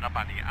be lining up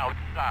on the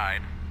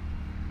outside.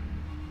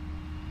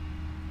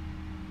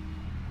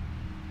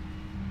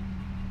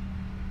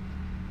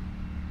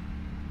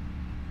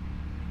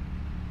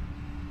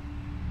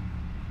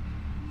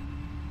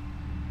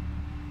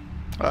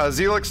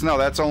 Zelix, no,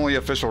 that's only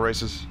official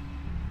races.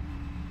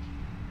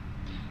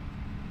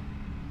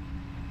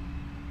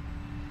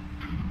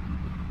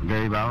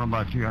 Dave, I don't know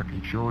about you, I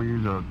can sure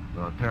use a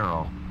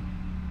tear-off.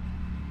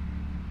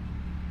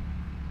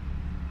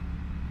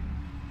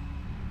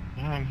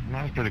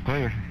 Mine's pretty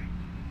clear.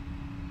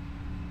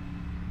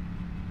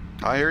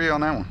 I hear you on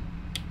that one.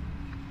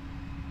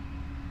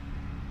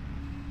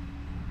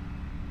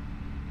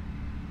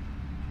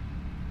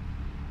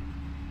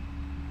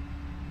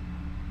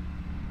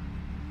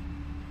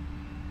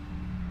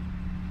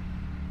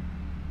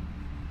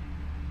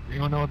 You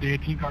don't know what the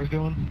 18 car's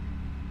doing?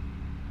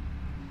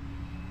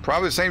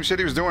 Probably the same shit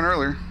he was doing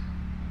earlier.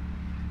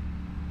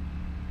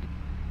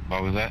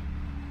 What was that?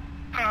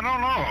 I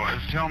don't know.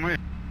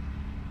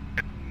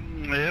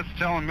 It's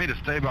telling me to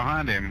stay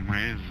behind him.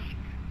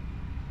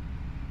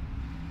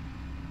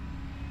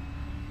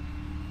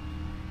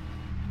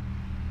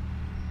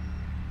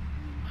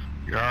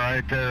 You all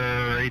right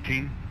there,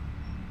 18?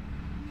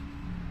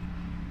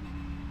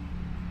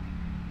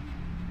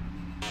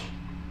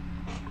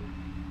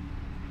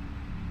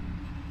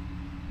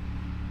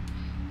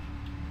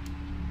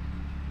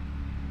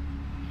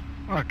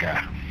 Okay.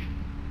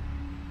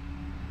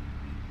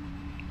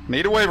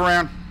 Need a wave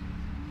around.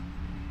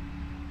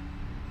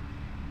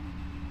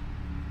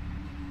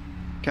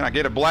 Can I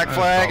get a black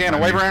flag and a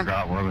wave around?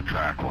 I forgot where the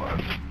track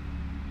was.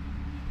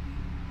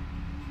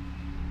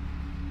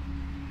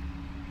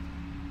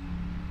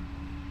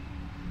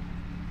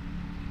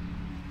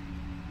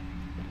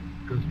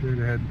 Go straight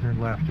ahead and turn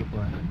left to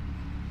flat.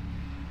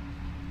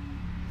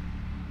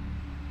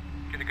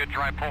 Get a good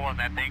dry pull on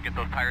that thing, get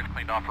those tires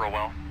cleaned off real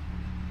well.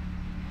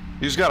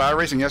 You just got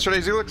iRacing yesterday,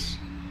 Zelix?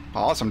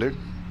 Awesome, dude.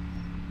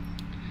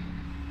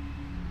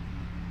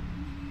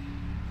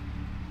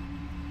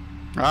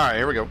 All right,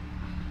 here we go.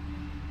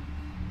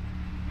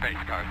 Face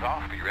cars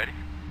off, are you ready?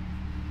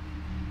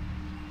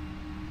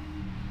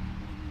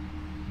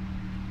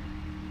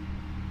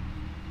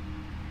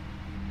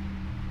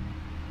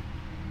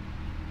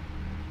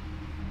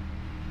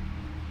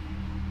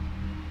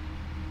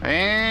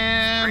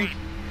 And... Great.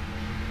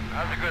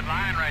 That was a good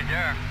line right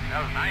there.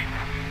 That was nice.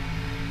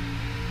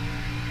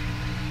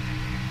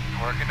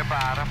 Working the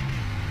bottom.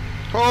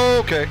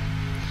 Okay.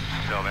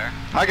 Still there.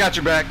 I got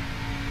your back.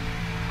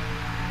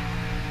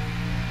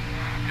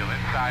 Still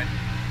inside.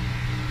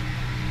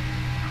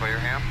 Clear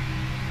him.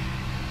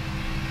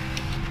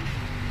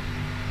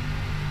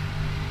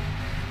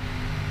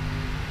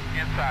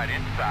 Inside,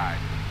 inside.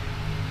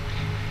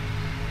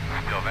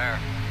 Still there.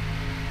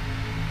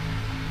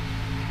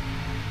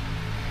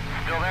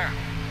 Still there.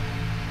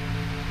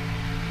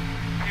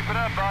 Keep it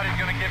up, bud. He's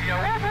gonna give you a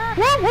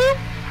whoop whoop.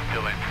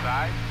 Still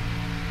inside.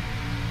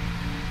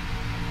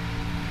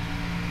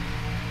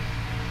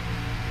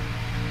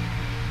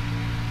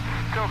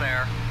 Still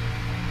there.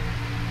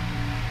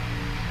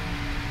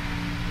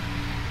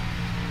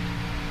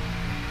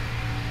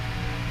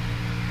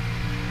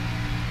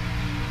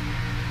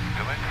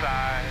 Still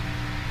inside.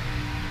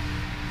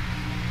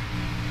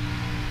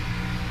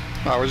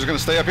 Oh, we're just gonna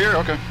stay up here?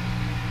 Okay.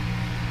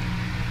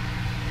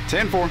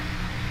 10-4.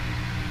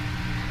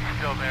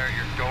 Still there,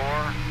 your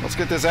door. Let's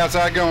get this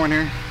outside going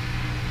here.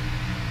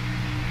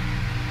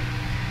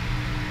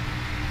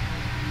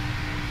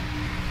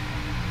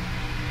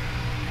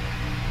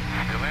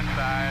 Still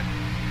inside.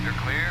 You're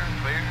clear,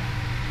 clear.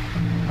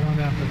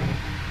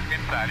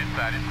 Inside,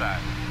 inside,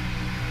 inside.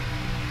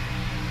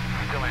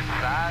 Still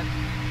inside.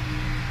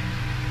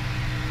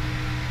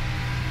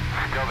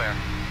 Still there.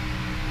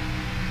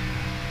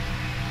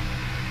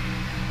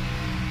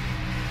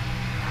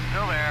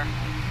 Still there.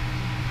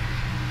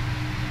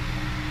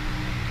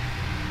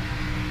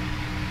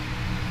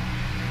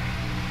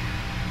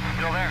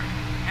 Still there.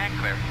 And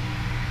clear.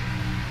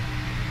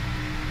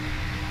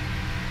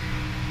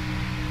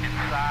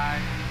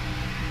 Inside.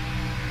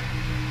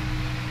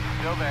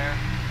 Still there.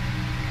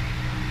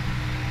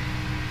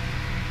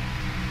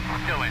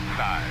 Still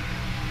inside.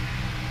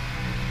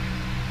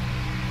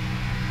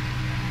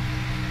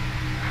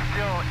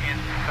 Still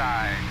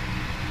inside.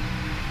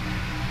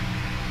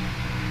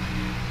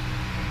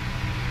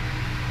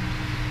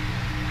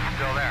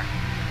 Still there.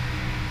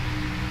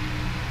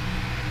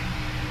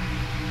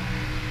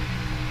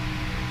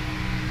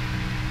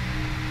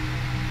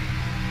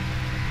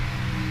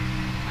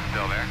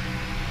 Still there.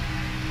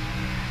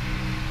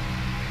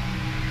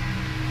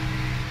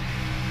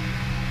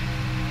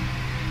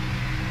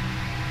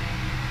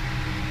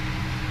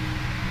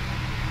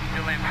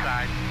 Still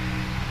inside.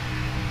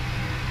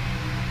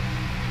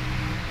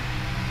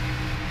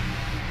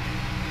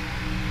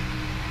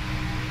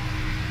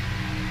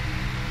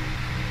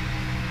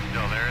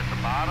 Still there at the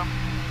bottom.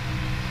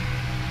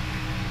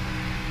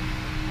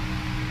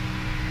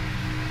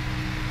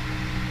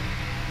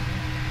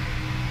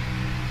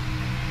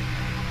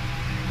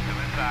 Still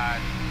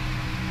inside.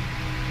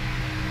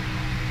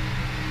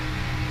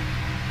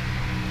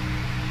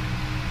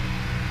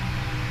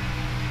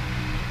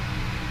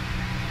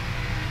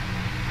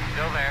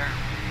 Still there.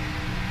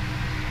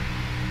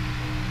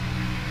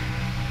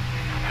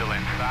 Still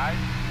inside.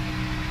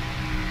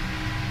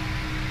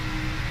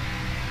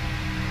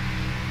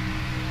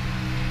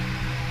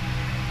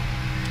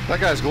 That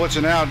guy's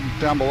glitching out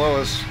down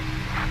below us.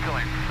 Still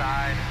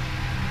inside.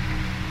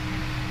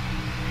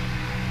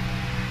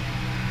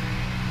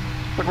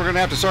 Look, we're gonna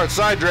have to start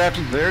side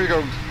drafting. There you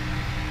go.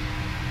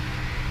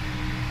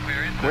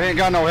 Clear inside. We ain't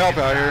got no help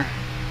out here.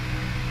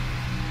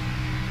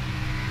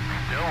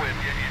 Still with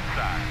you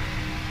inside.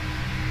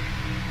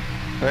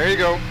 There you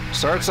go.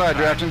 Start side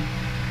drafting.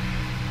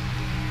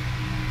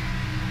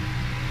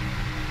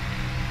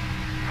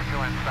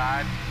 Still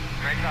inside.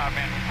 Great job,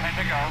 man.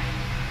 10 to go.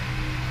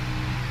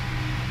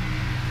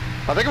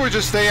 I think if we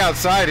just stay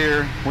outside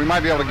here, we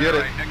might be able to get it.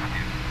 Right next to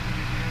you.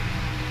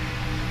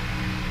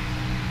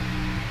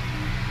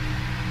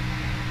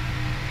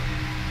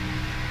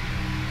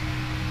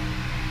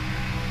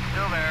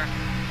 Still there.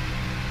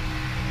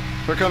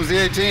 Here comes the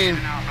 18. In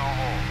and out, no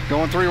hole.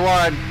 Going 3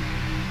 wide.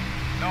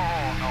 No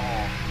hole, no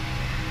hole.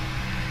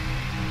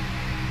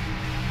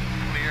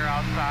 Clear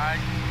outside.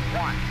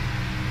 1.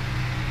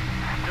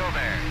 Still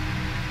there.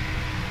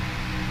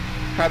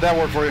 How'd that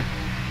work for you?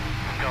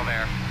 Still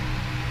there.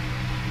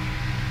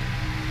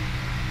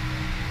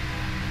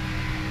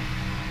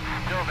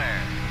 Still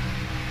there.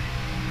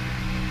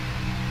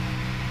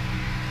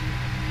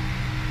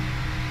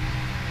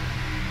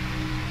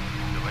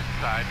 Still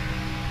inside.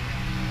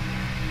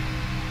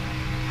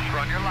 Just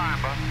run your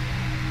line, bud.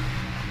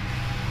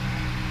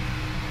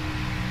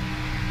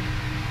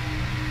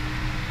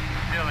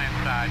 Still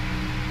inside.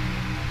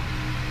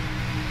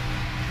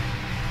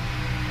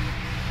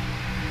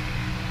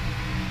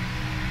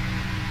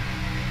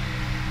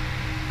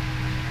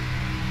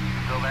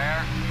 Still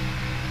there.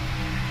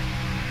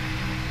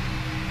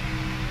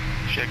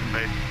 Shaking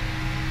bait.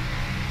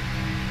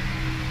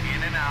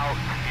 In and out,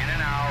 in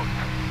and out,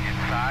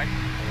 inside,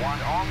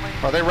 1 only.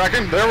 Are they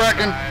wrecking? They're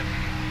wrecking. Inside.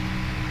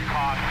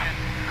 Caution,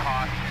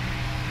 caution.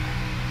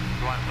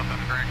 You want something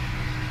to drink?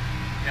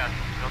 Yes,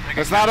 they'll take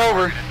It's not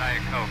over. And a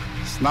Diet Coke.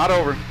 It's not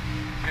over.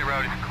 Pit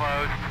road is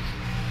closed.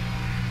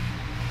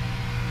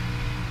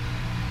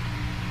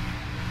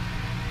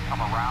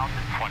 Come around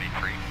to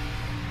 23.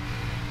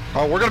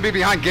 Oh, we're going to be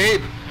behind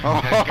Gabe.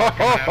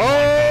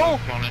 Oh,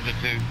 Going into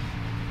 2.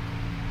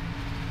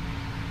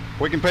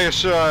 We can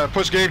push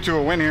Gabe to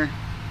a win here.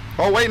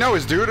 Oh, wait, no,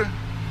 it's dude.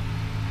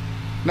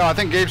 No, I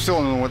think Gabe's still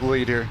in the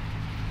lead here.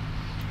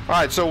 All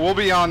right, so we'll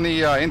be on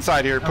the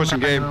inside here,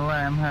 pushing Gabe.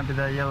 I'm happy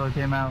that yellow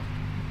came out.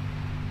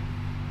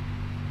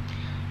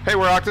 Hey,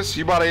 Weiroctus,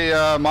 you bought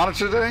a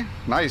monitor today?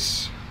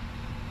 Nice.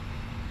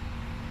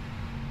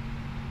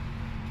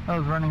 I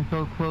was running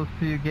so close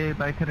to you,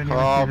 Gabe, I couldn't even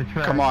see the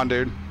track. Come on,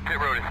 dude. Pit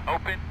road is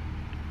open.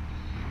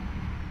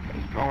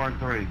 Score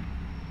 3.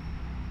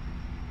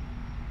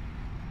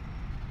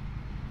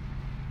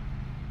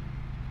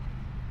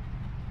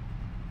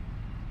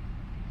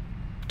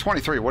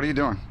 '23. What are you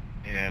doing?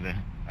 Yeah, the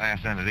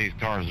ass end of these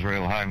cars is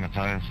real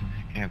hypnotized.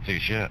 You can't see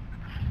shit.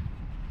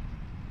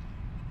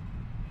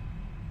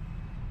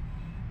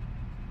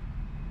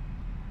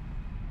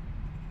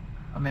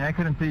 I mean, I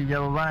couldn't see the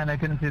yellow line, I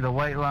couldn't see the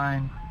white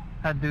line.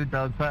 Had dudes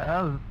outside.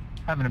 I was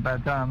having a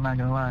bad time, I'm not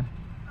gonna lie.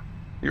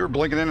 You were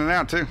blinking in and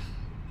out, too.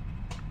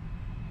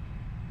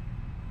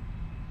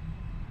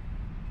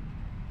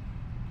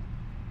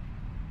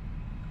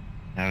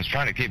 I was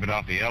trying to keep it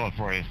off the yellow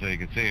for you so you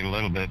could see it a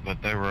little bit,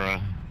 but they were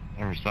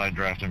side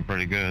drafting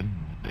pretty good.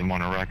 Didn't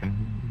want to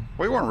reckon.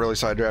 We weren't really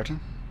side drafting.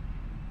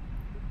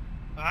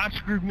 I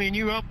screwed me and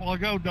you up a while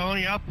ago,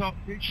 Donnie. I thought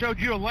it showed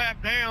you a lap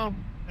down,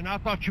 and I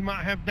thought you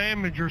might have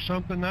damage or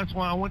something. That's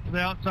why I went to the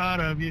outside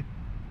of you.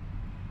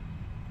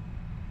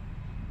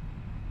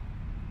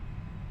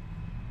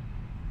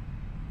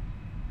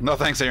 No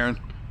thanks, Aaron.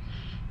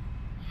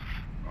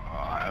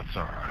 Oh, that's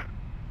all right.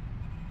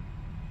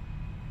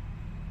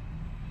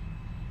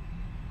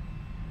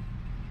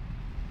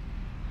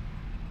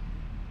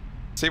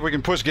 See if we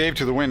can push Gabe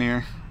to the win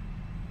here.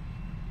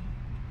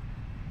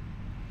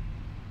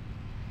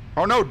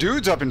 Oh no,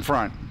 dude's up in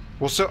front.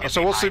 We'll so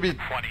we'll see.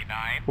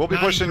 We'll be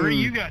pushing.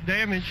 You got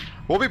damage.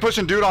 We'll be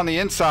pushing dude on the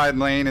inside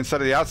lane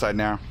instead of the outside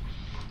now.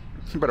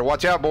 You better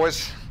watch out,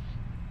 boys.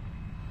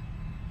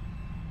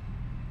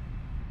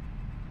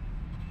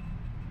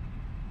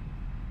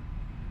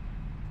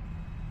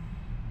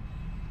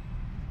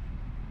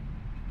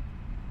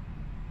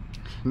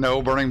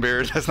 No, burning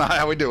beard. That's not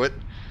how we do it.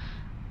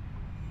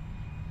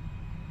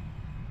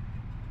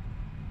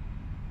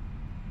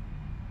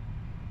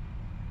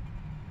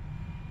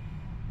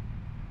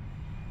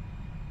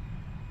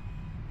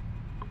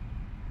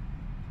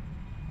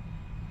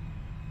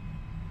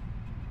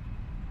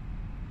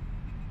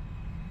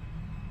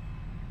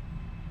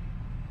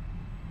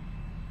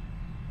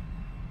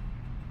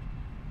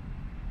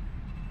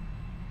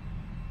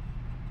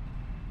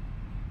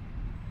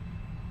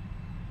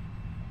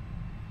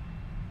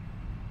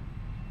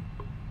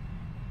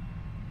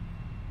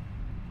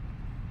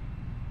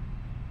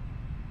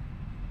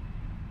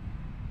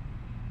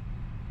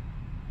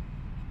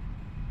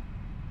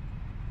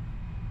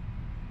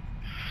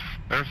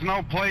 There's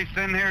no place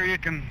in here you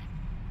can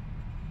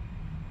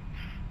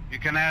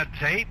add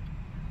tape.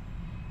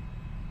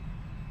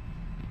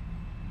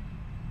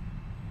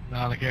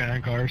 Not the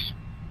K&N cars.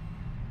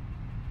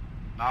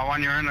 Not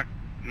when you're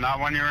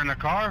in the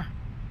car.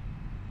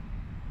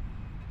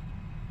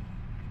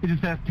 You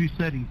just have 2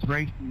 settings,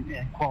 racing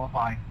and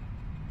qualifying.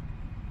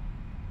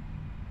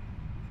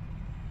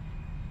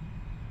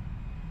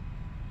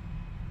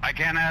 I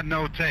can't add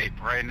no tape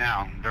right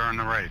now during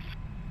the race.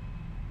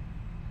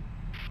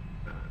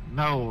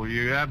 No,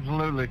 you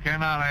absolutely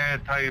cannot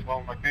add tape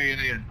on the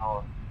K&N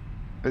car.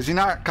 Is he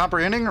not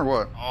comprehending or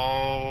what?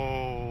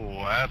 Oh,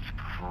 that's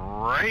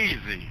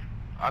crazy.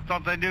 I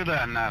thought they do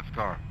that in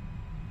NASCAR.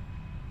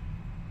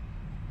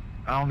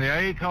 On the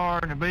A car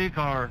and the B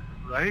car,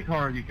 the A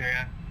car you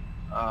can.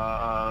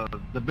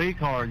 The B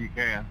car you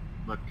can,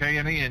 but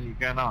K&N you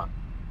cannot.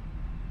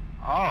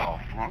 Oh,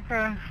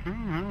 okay.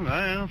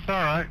 That's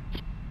all right.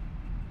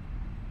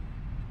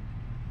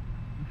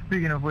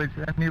 Speaking of which,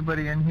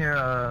 anybody in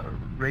here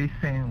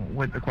racing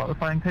with the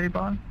qualifying tape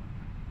on?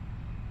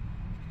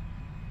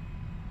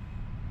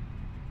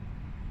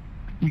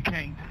 You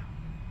can't.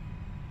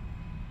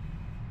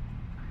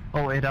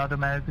 Oh, it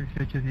automatically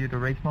switches you to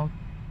race mode?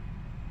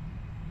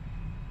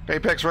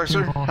 Apex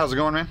Rexer, how's it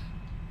going, man?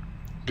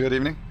 Good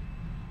evening.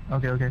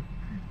 Okay.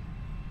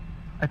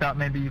 I thought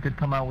maybe you could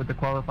come out with the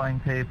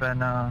qualifying tape and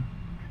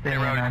stay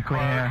in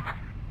clean air.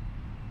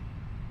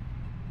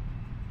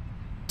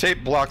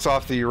 Tape blocks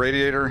off the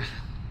radiator,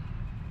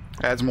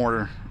 adds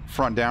more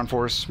front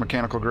downforce,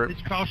 mechanical grip.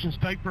 These cautions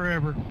take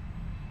forever.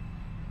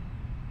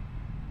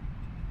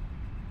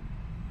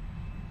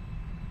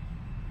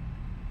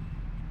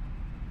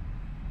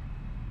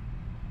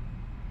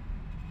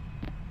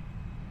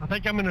 I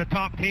think I'm in the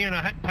top 10.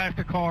 I hadn't passed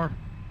a car.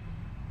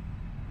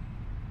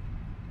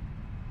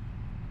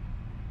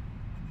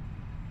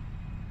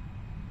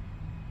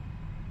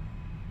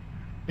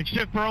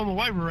 Except for on the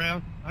wave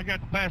around, I got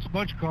to pass a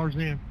bunch of cars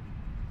in.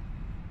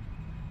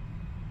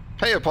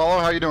 Hey Apollo,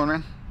 how you doing,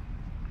 man?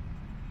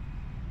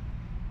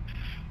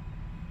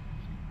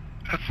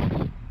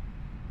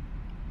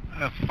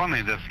 That's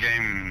funny, this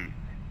game.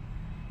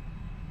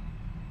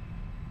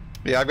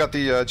 Yeah, I've got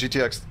the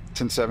GTX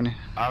 1070.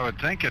 I would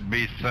think it'd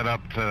be set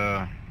up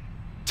to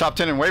top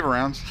 10 in wave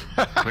rounds.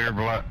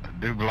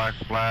 do black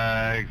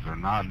flags or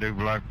not do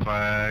black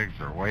flags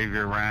or wave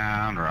you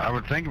around, or I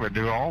would think it would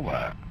do all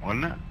that,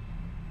 wouldn't it?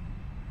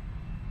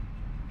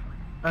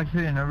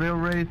 Actually, in a real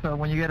race,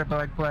 when you get a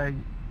black flag,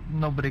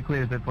 nobody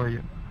clears it for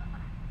you.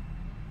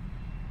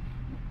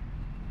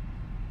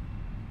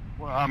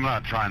 Well, I'm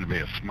not trying to be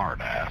a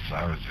smart ass.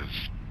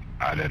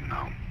 I didn't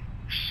know.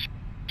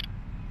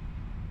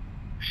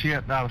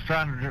 Shit, I was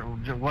trying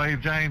to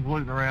wave James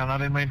Wooten around. I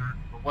didn't mean to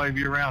wave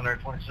you around there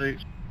at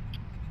 26.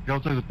 Go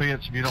through the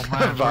pits if you don't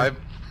mind. Vibe.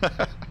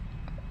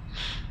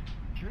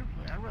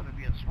 Truthfully, I'd rather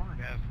be a smart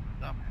ass than a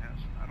dumb ass.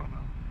 I don't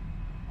know.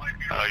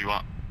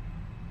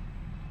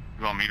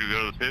 You want me to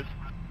go to the pits?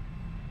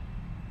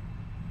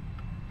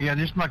 Yeah,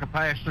 just make a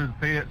pass through the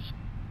pits.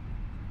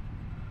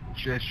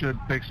 It should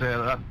fix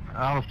that.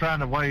 I was trying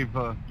to wave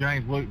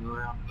James Wooten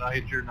around, but I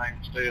hit your name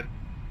instead.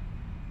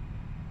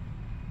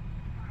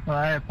 Well,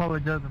 I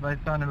apologize if I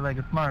sounded like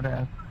a smart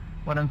ass.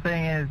 What I'm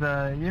saying is,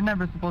 you're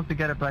never supposed to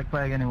get a black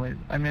flag anyways.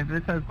 I mean, if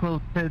this has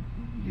closed pits,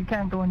 you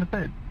can't go in the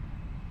pit.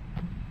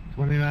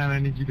 29, I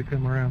need you to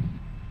come around.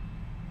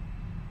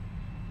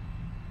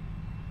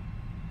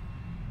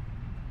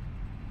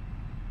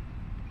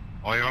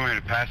 Oh, you want me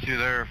to pass you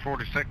there,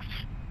 46?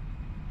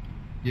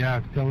 Yeah,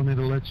 it's telling me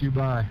to let you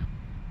by.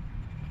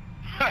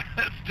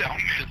 It's telling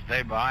me to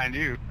stay behind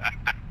you.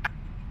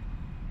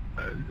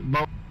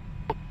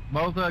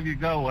 Both of you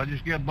go. I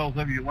just give both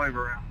of you a wave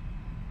around.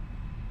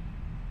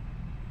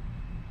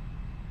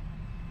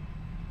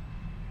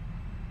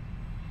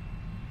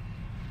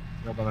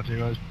 How about you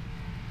guys?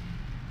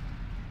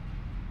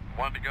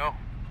 One to go.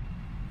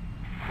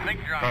 I think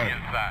you're on the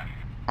inside.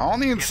 On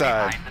the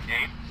inside. Behind the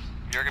gate.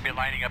 You're going to be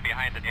lining up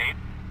behind the gate.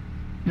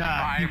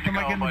 Nah, you come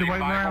back into the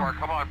wave around.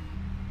 Come on.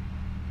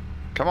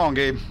 Come on,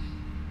 Gabe.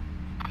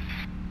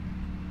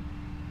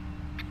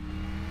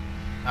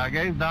 I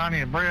gave Donnie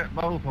and Brett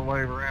both a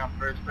wave around.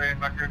 They're standing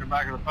back here in the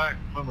back of the pack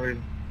for some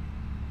reason.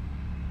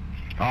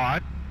 Oh,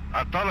 I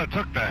thought I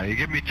took that. You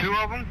give me 2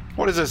 of them?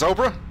 What is this,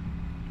 Oprah?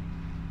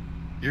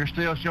 You're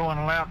still showing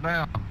a lap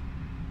down.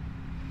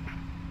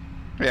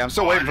 Yeah, I'm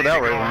still waiting for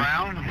that right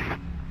now.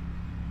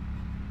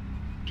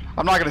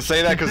 I'm not going to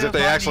say that because if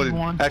they actually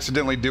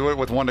accidentally do it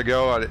with 1 to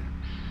go, I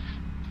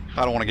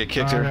don't want to get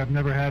kicked here. I've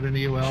never had an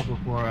EOL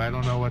before. I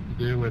don't know what to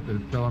do with it.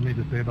 It's telling me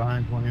to stay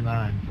behind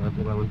 29, so that's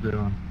what I was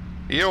doing.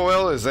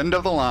 EOL is end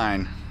of the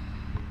line.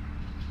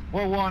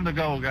 We're 1 to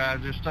go,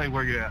 guys. Just stay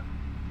where you're at.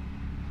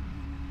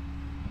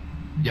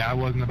 Yeah, I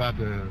wasn't about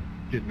to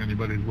get in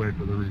anybody's way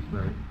for the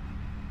restart.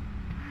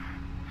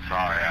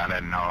 Sorry, I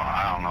didn't know.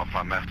 I don't know if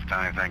I messed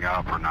anything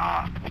up or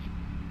not.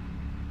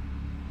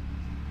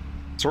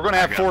 So we're going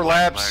to have 4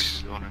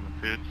 laps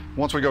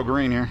once we go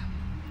green here.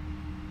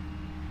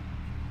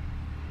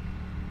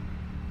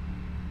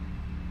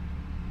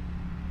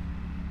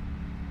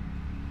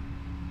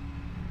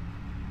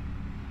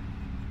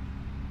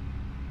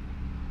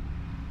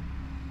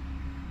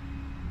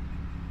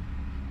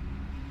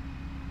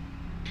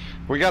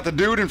 We got the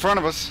dude in front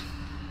of us.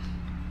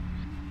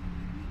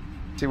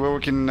 See what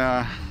we can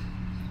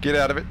get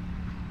out of it.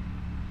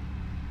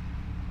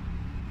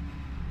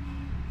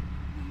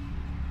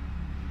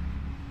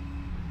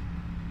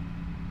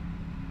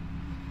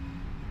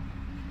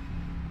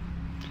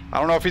 I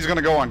don't know if he's going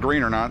to go on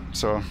green or not,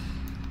 so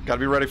got to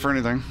be ready for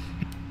anything.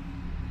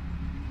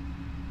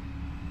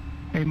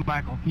 Hey,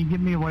 Michael, can you give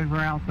me a wave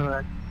around so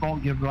I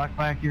won't give black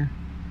back here?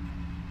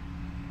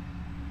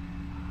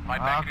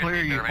 I'll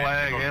clear your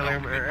flag.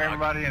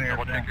 Everybody in here.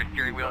 Double check your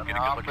steering wheel. Get a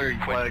I'll good clear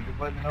look your at flag. Just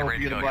let me know if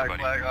you get a black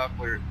flag. I'll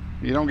clear it.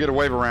 You don't get a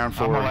wave around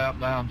for I'm a it. lap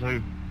down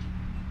too.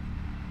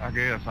 I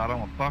guess. I don't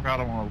want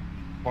to,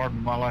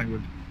 pardon my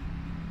language.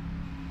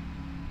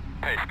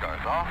 Pace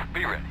cars off.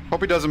 Be ready.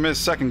 Hope he doesn't miss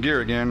second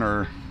gear again,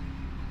 or...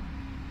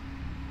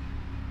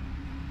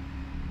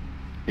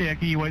 Yeah,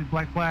 can you wave the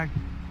black flag?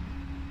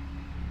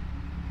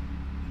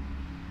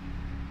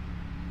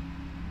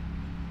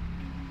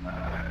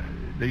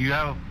 Do you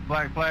have a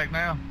black flag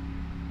now?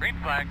 Green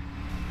flag.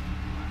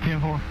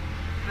 10-4.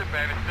 Sit,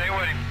 baby. Stay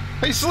with him.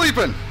 He's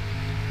sleeping!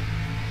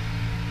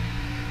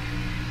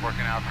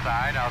 Working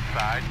outside.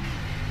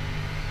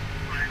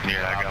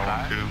 Yeah, I got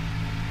one too.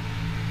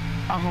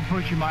 I'm going to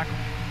push you, Michael.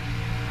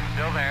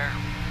 Still there.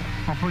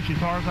 I'll push you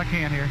as hard as I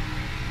can here.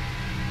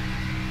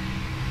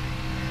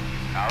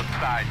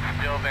 Outside.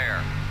 Still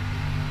there.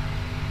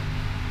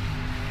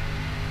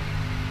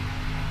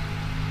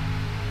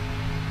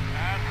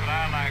 That's what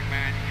I like,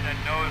 man. You get that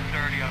nose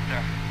dirty up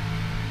there.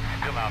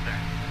 Still out there.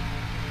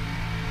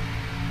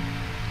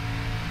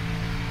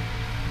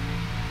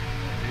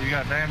 You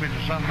got damage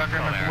or something back there,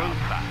 Mr. Luke?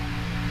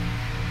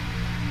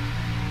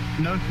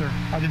 No, sir.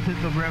 I just hit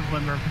the rev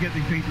limiter. Forget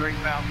these feet rate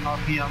valves and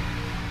RPM.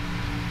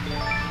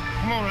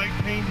 Come on,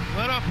 18.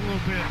 Let up a little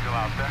bit. Still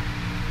out there.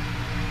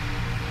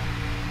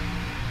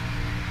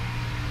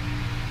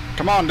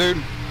 Come on, dude.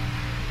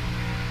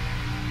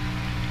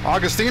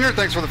 Augustiner,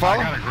 thanks for the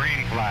follow. I got a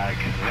green flag.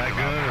 Is that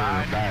good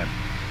or bad?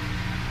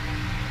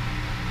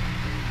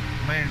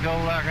 Man, go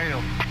like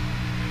hell.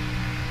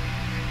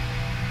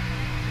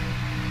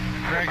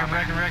 Wreck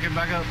it,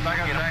 back up,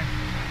 James.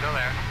 Still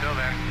there.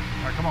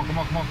 All right, come on.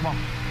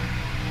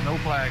 No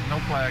flag.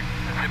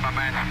 That's it, my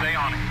man. Stay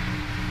on it.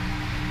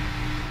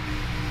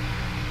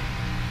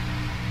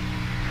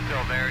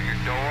 Still there at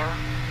your door.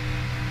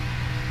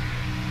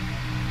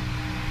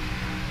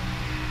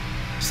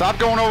 Stop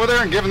going over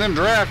there and giving them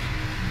draft.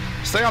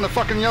 Stay on the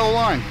fucking yellow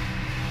line.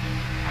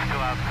 Still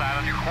outside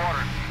on your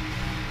quarter.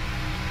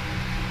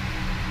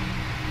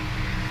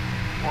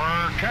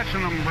 We're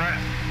catching them, Brett.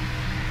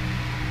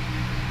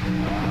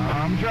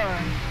 I'm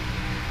trying.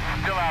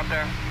 Still out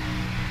there.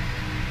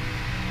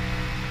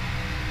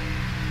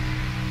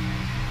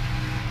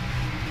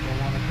 Don't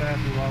want to tap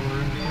you while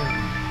we're in the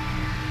city.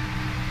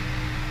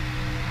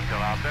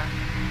 Still out there.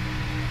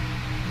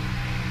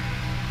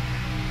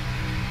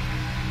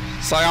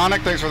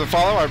 Psionic, thanks for the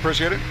follow. I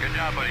appreciate it. Good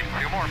job, buddy.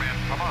 Two more, man.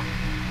 Come on.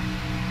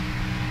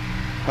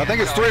 I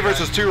think it's 3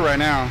 versus 2 right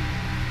now.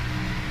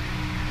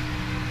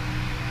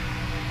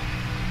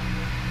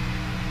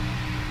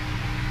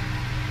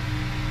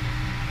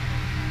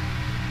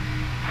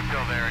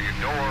 Still there at your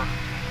door.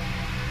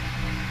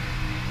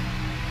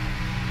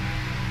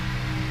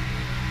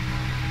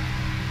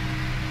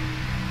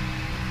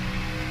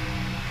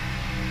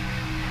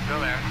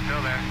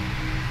 Still there.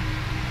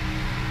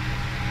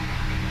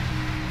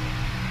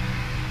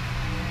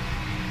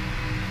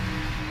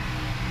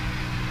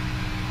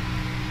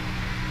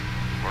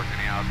 Working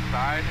the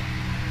outside.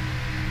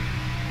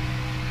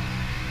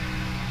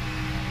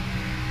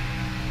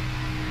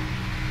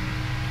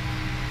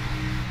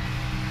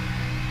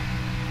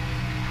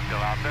 Still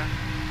out there.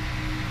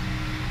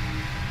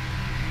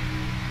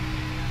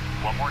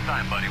 One more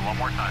time, buddy. One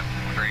more time.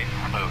 Straight,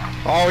 smooth.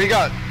 Oh, he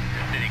got...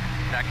 You're sitting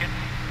second.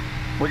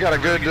 We got a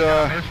good...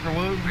 Mr.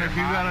 Wooten, if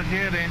you got a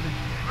jet engine,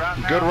 right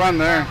now, good run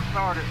there.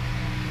 Start it.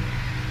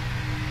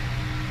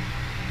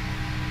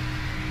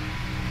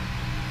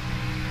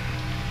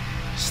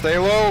 Stay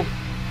low.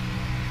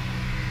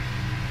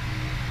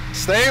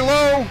 Stay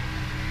low.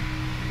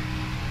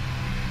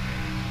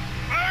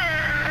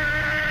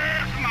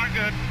 Not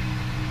good.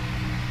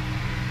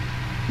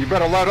 You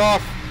better let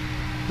off.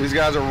 These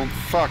guys are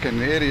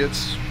fucking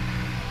idiots.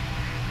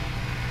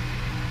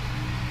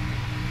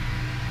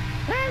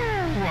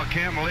 I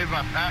can't believe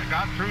I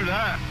got through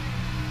that.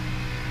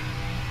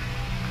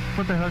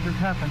 What the hell just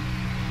happened?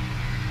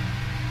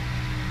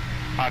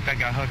 I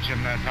think I hooked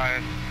him that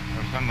tire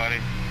or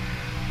somebody.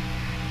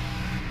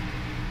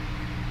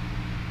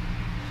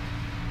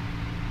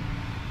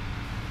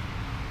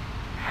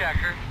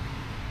 Checker.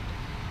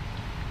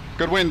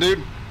 Good win, dude.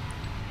 All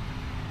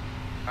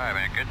right,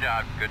 man.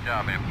 Good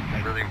job, man.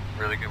 Really,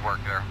 really good work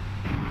there.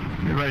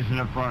 You're racing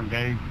up front,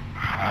 Dave.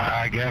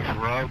 I guess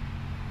Rub.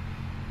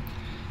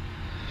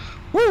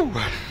 Woo!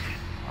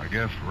 I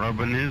guess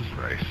rubbing is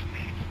racing.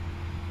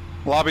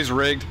 Lobby's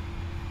rigged.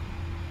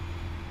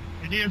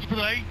 It is for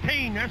the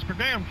 18, that's for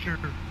damn sure.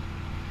 Good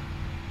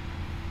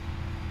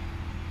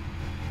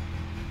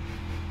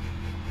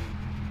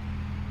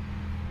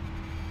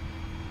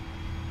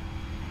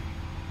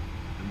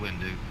win,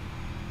 dude.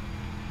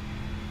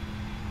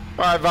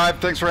 All right, Vibe.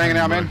 Thanks for hanging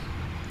out, man.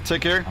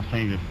 Take care. I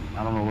think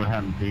I don't know what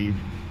happened to you.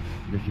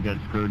 Guess you got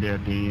screwed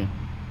at the end.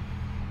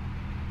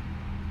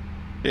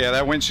 Yeah,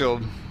 that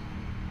windshield.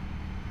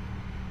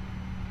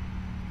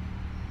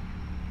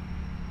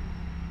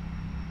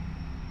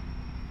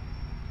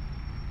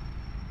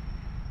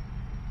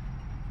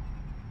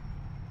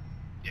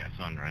 Yeah,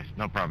 sunrise.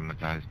 No problem with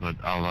that, but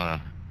I'll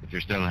If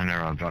you're still in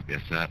there, I'll drop you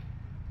a set.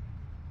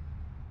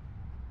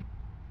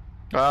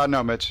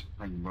 No, Mitch.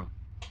 Thank you, bro.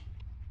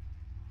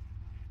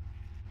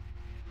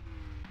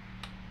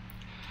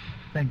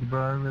 Thank you,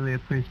 bro. I really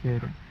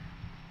appreciate it.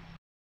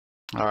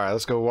 All right,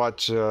 let's go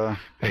watch.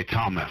 Hey,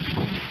 Thomas.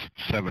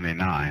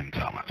 79,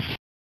 Thomas.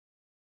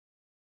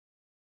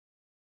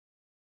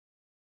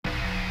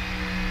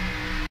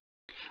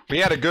 We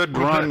had a good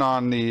run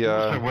on the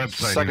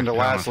second to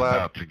last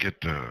lap. To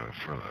get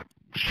for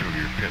the show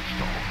your pit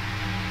stall.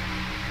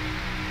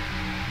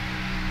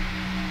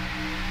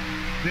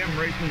 Sim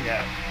Racing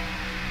app.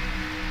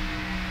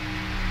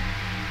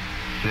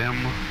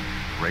 Sim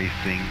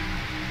Racing.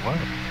 What?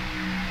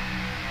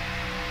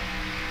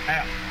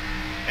 App.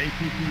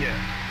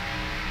 APPS.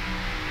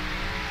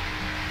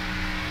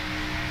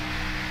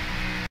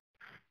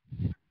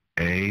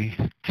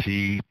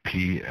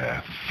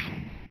 ATPS.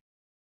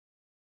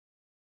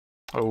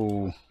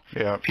 Oh,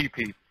 yeah.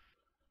 PP.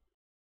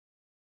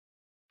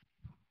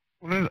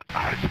 Well,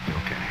 I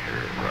still can't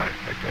hear it right,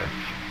 I guess.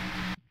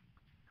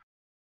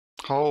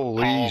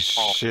 Holy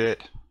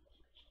shit.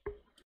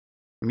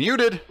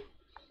 Muted.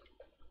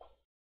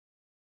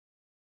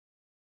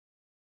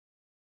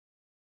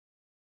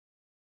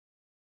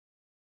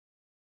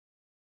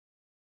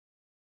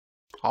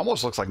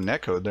 Almost looks like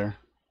netcode there.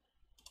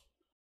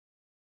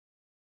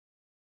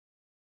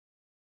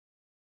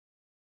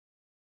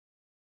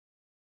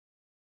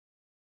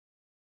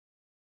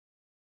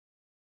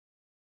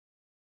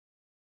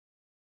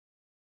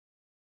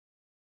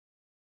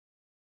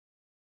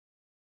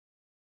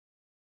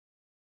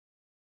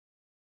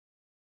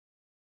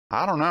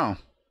 I don't know.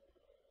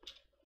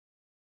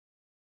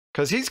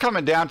 Because he's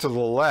coming down to the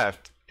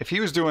left. If he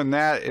was doing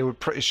that,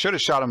 it should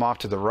have shot him off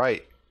to the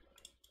right.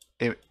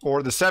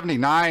 Or the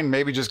 79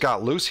 maybe just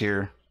got loose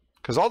here.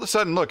 Because all of a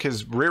sudden, look,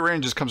 his rear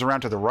end just comes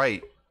around to the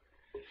right.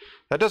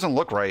 That doesn't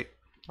look right.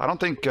 I don't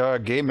think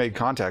Gabe made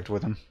contact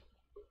with him.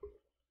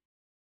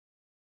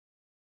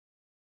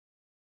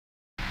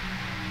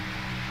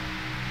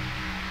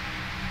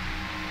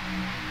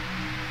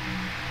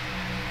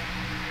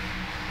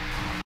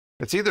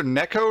 It's either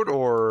netcode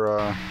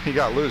or he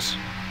got loose.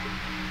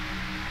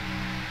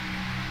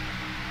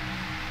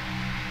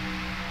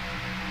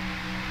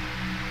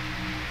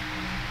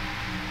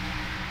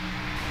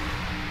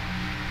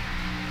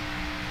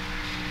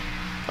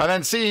 And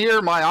then see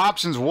here, my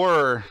options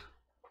were,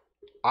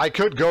 I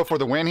could go for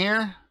the win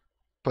here,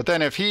 but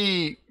then if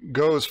he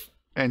goes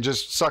and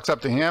just sucks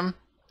up to him,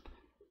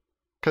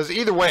 because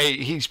either way,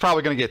 he's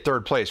probably going to get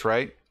third place,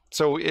 right?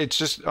 So it's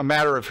just a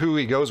matter of who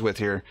he goes with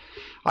here.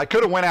 I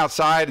could have went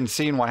outside and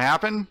seen what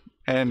happened,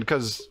 and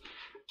because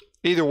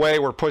either way,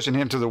 we're pushing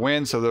him to the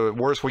win, so the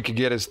worst we could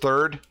get is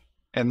third.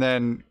 And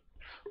then,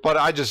 but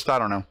I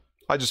don't know.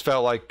 I just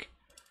felt like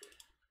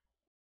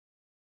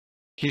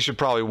he should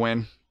probably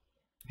win.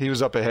 He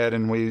was up ahead,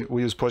 and we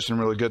was pushing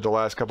him really good the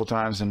last couple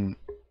times, and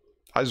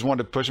I just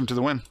wanted to push him to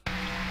the win.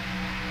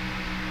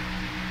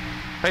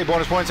 Hey,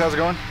 bonus points, how's it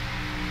going?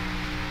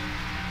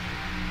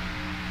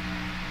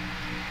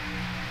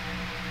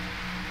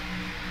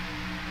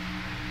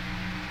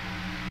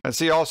 And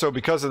see, also,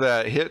 because of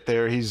that hit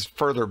there, he's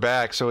further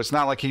back, so it's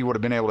not like he would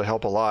have been able to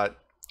help a lot.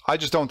 I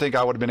just don't think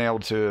I would have been able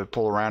to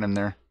pull around him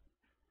there,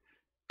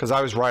 because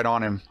I was right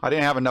on him. I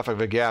didn't have enough of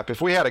a gap.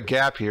 If we had a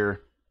gap here,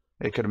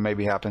 it could have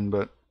maybe happened,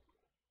 but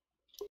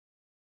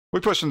we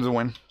pushed him to the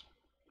win.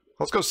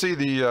 Let's go see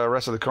the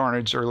rest of the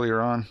carnage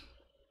earlier on.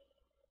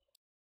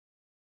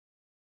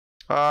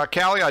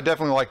 Cali, I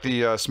definitely like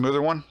the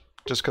smoother one,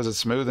 just because it's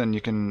smooth and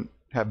you can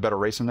have better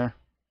racing there.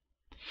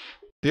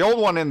 The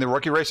old one in the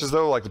rookie races,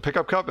 though, like the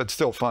pickup cup, it's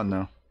still fun,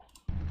 though.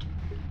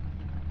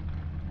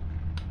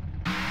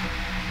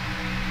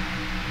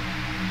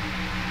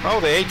 Oh,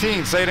 the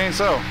 18, say it ain't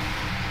so.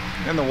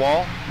 In the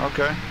wall,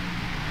 okay.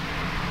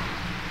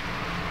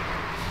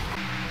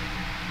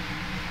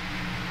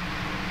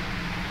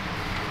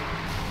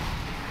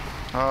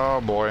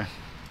 Oh boy.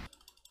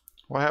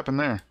 What happened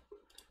there?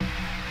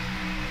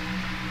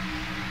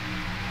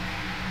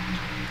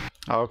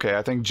 Okay,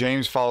 I think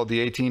James followed the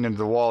 18 into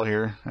the wall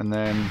here, and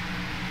then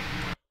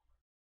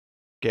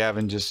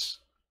Gavin just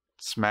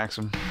smacks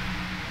him.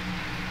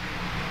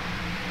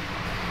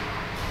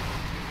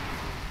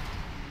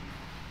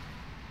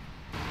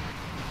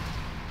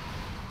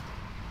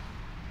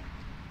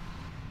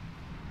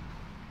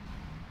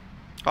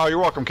 Oh, you're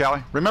welcome,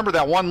 Callie. Remember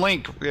that one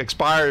link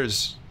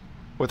expires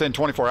within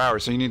 24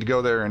 hours, so you need to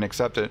go there and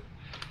accept it.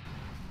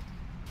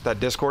 That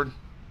Discord.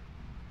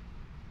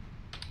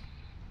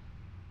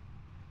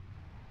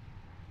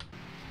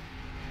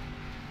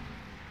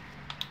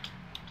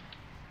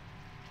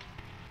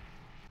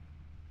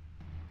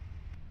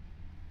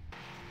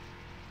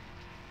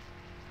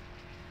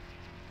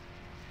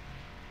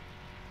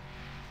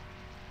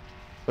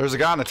 There's a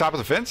guy on the top of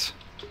the fence?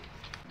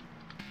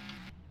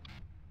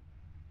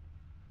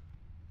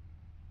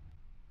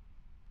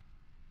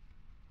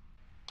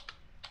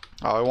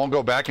 Oh, it won't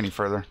go back any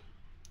further.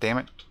 Damn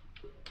it.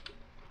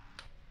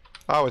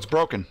 Oh, it's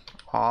broken.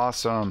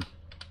 Awesome.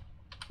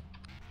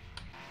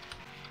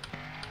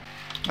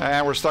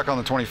 And we're stuck on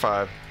the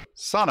 25.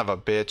 Son of a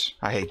bitch.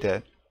 I hate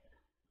that.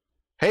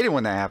 Hate it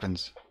when that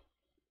happens.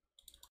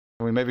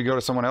 Can we maybe go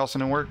to someone else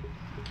and it work?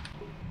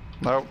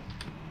 Nope.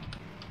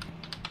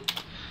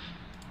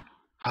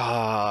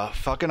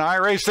 Fucking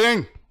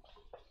iRacing!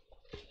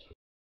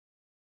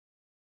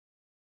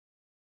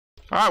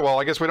 Alright, well,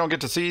 I guess we don't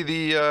get to see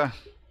the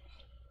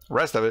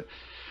rest of it.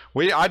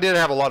 I did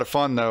have a lot of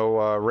fun,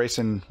 though,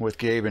 racing with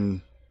Gabe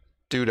and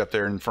Dude up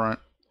there in front.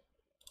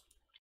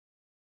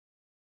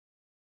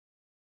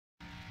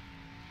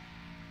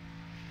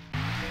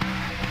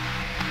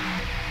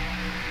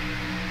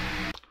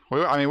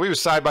 I mean, we was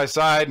side by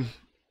side.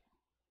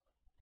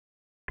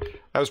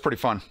 That was pretty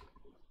fun.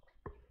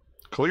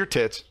 Cool your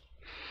tits.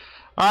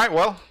 Alright,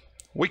 well,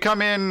 we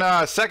come in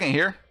second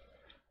here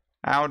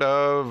out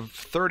of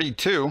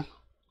 32.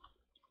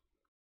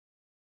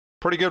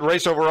 Pretty good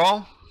race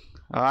overall.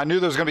 I knew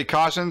there was going to be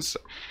cautions.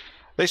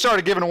 They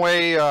started giving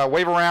away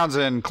wave arounds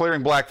and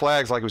clearing black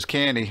flags like it was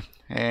candy.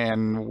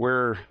 And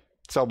we're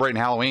celebrating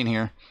Halloween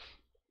here.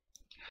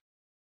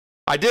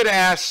 I did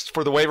ask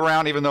for the wave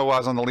around even though I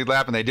was on the lead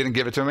lap and they didn't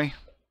give it to me.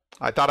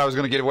 I thought I was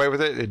going to get away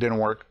with it. It didn't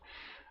work.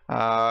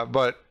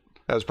 But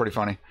that was pretty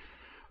funny.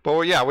 But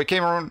well, yeah, we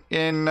came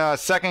in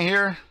second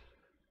here.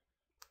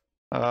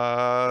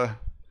 There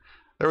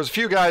was a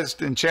few guys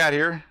in chat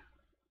here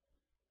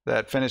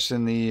that finished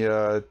in the,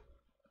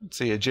 let's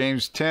see,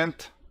 James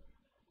 10th.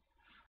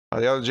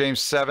 The other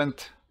James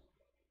 7th.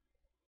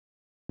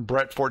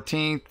 Brett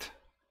 14th.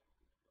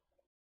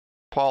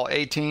 Paul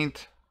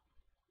 18th.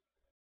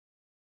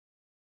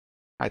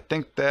 I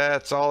think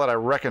that's all that I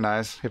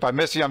recognize. If I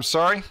miss you, I'm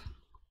sorry.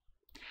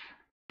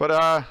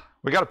 But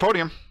we got a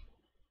podium.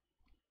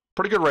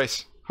 Pretty good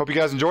race. Hope you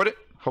guys enjoyed it.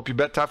 Hope you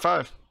bet top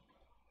 5.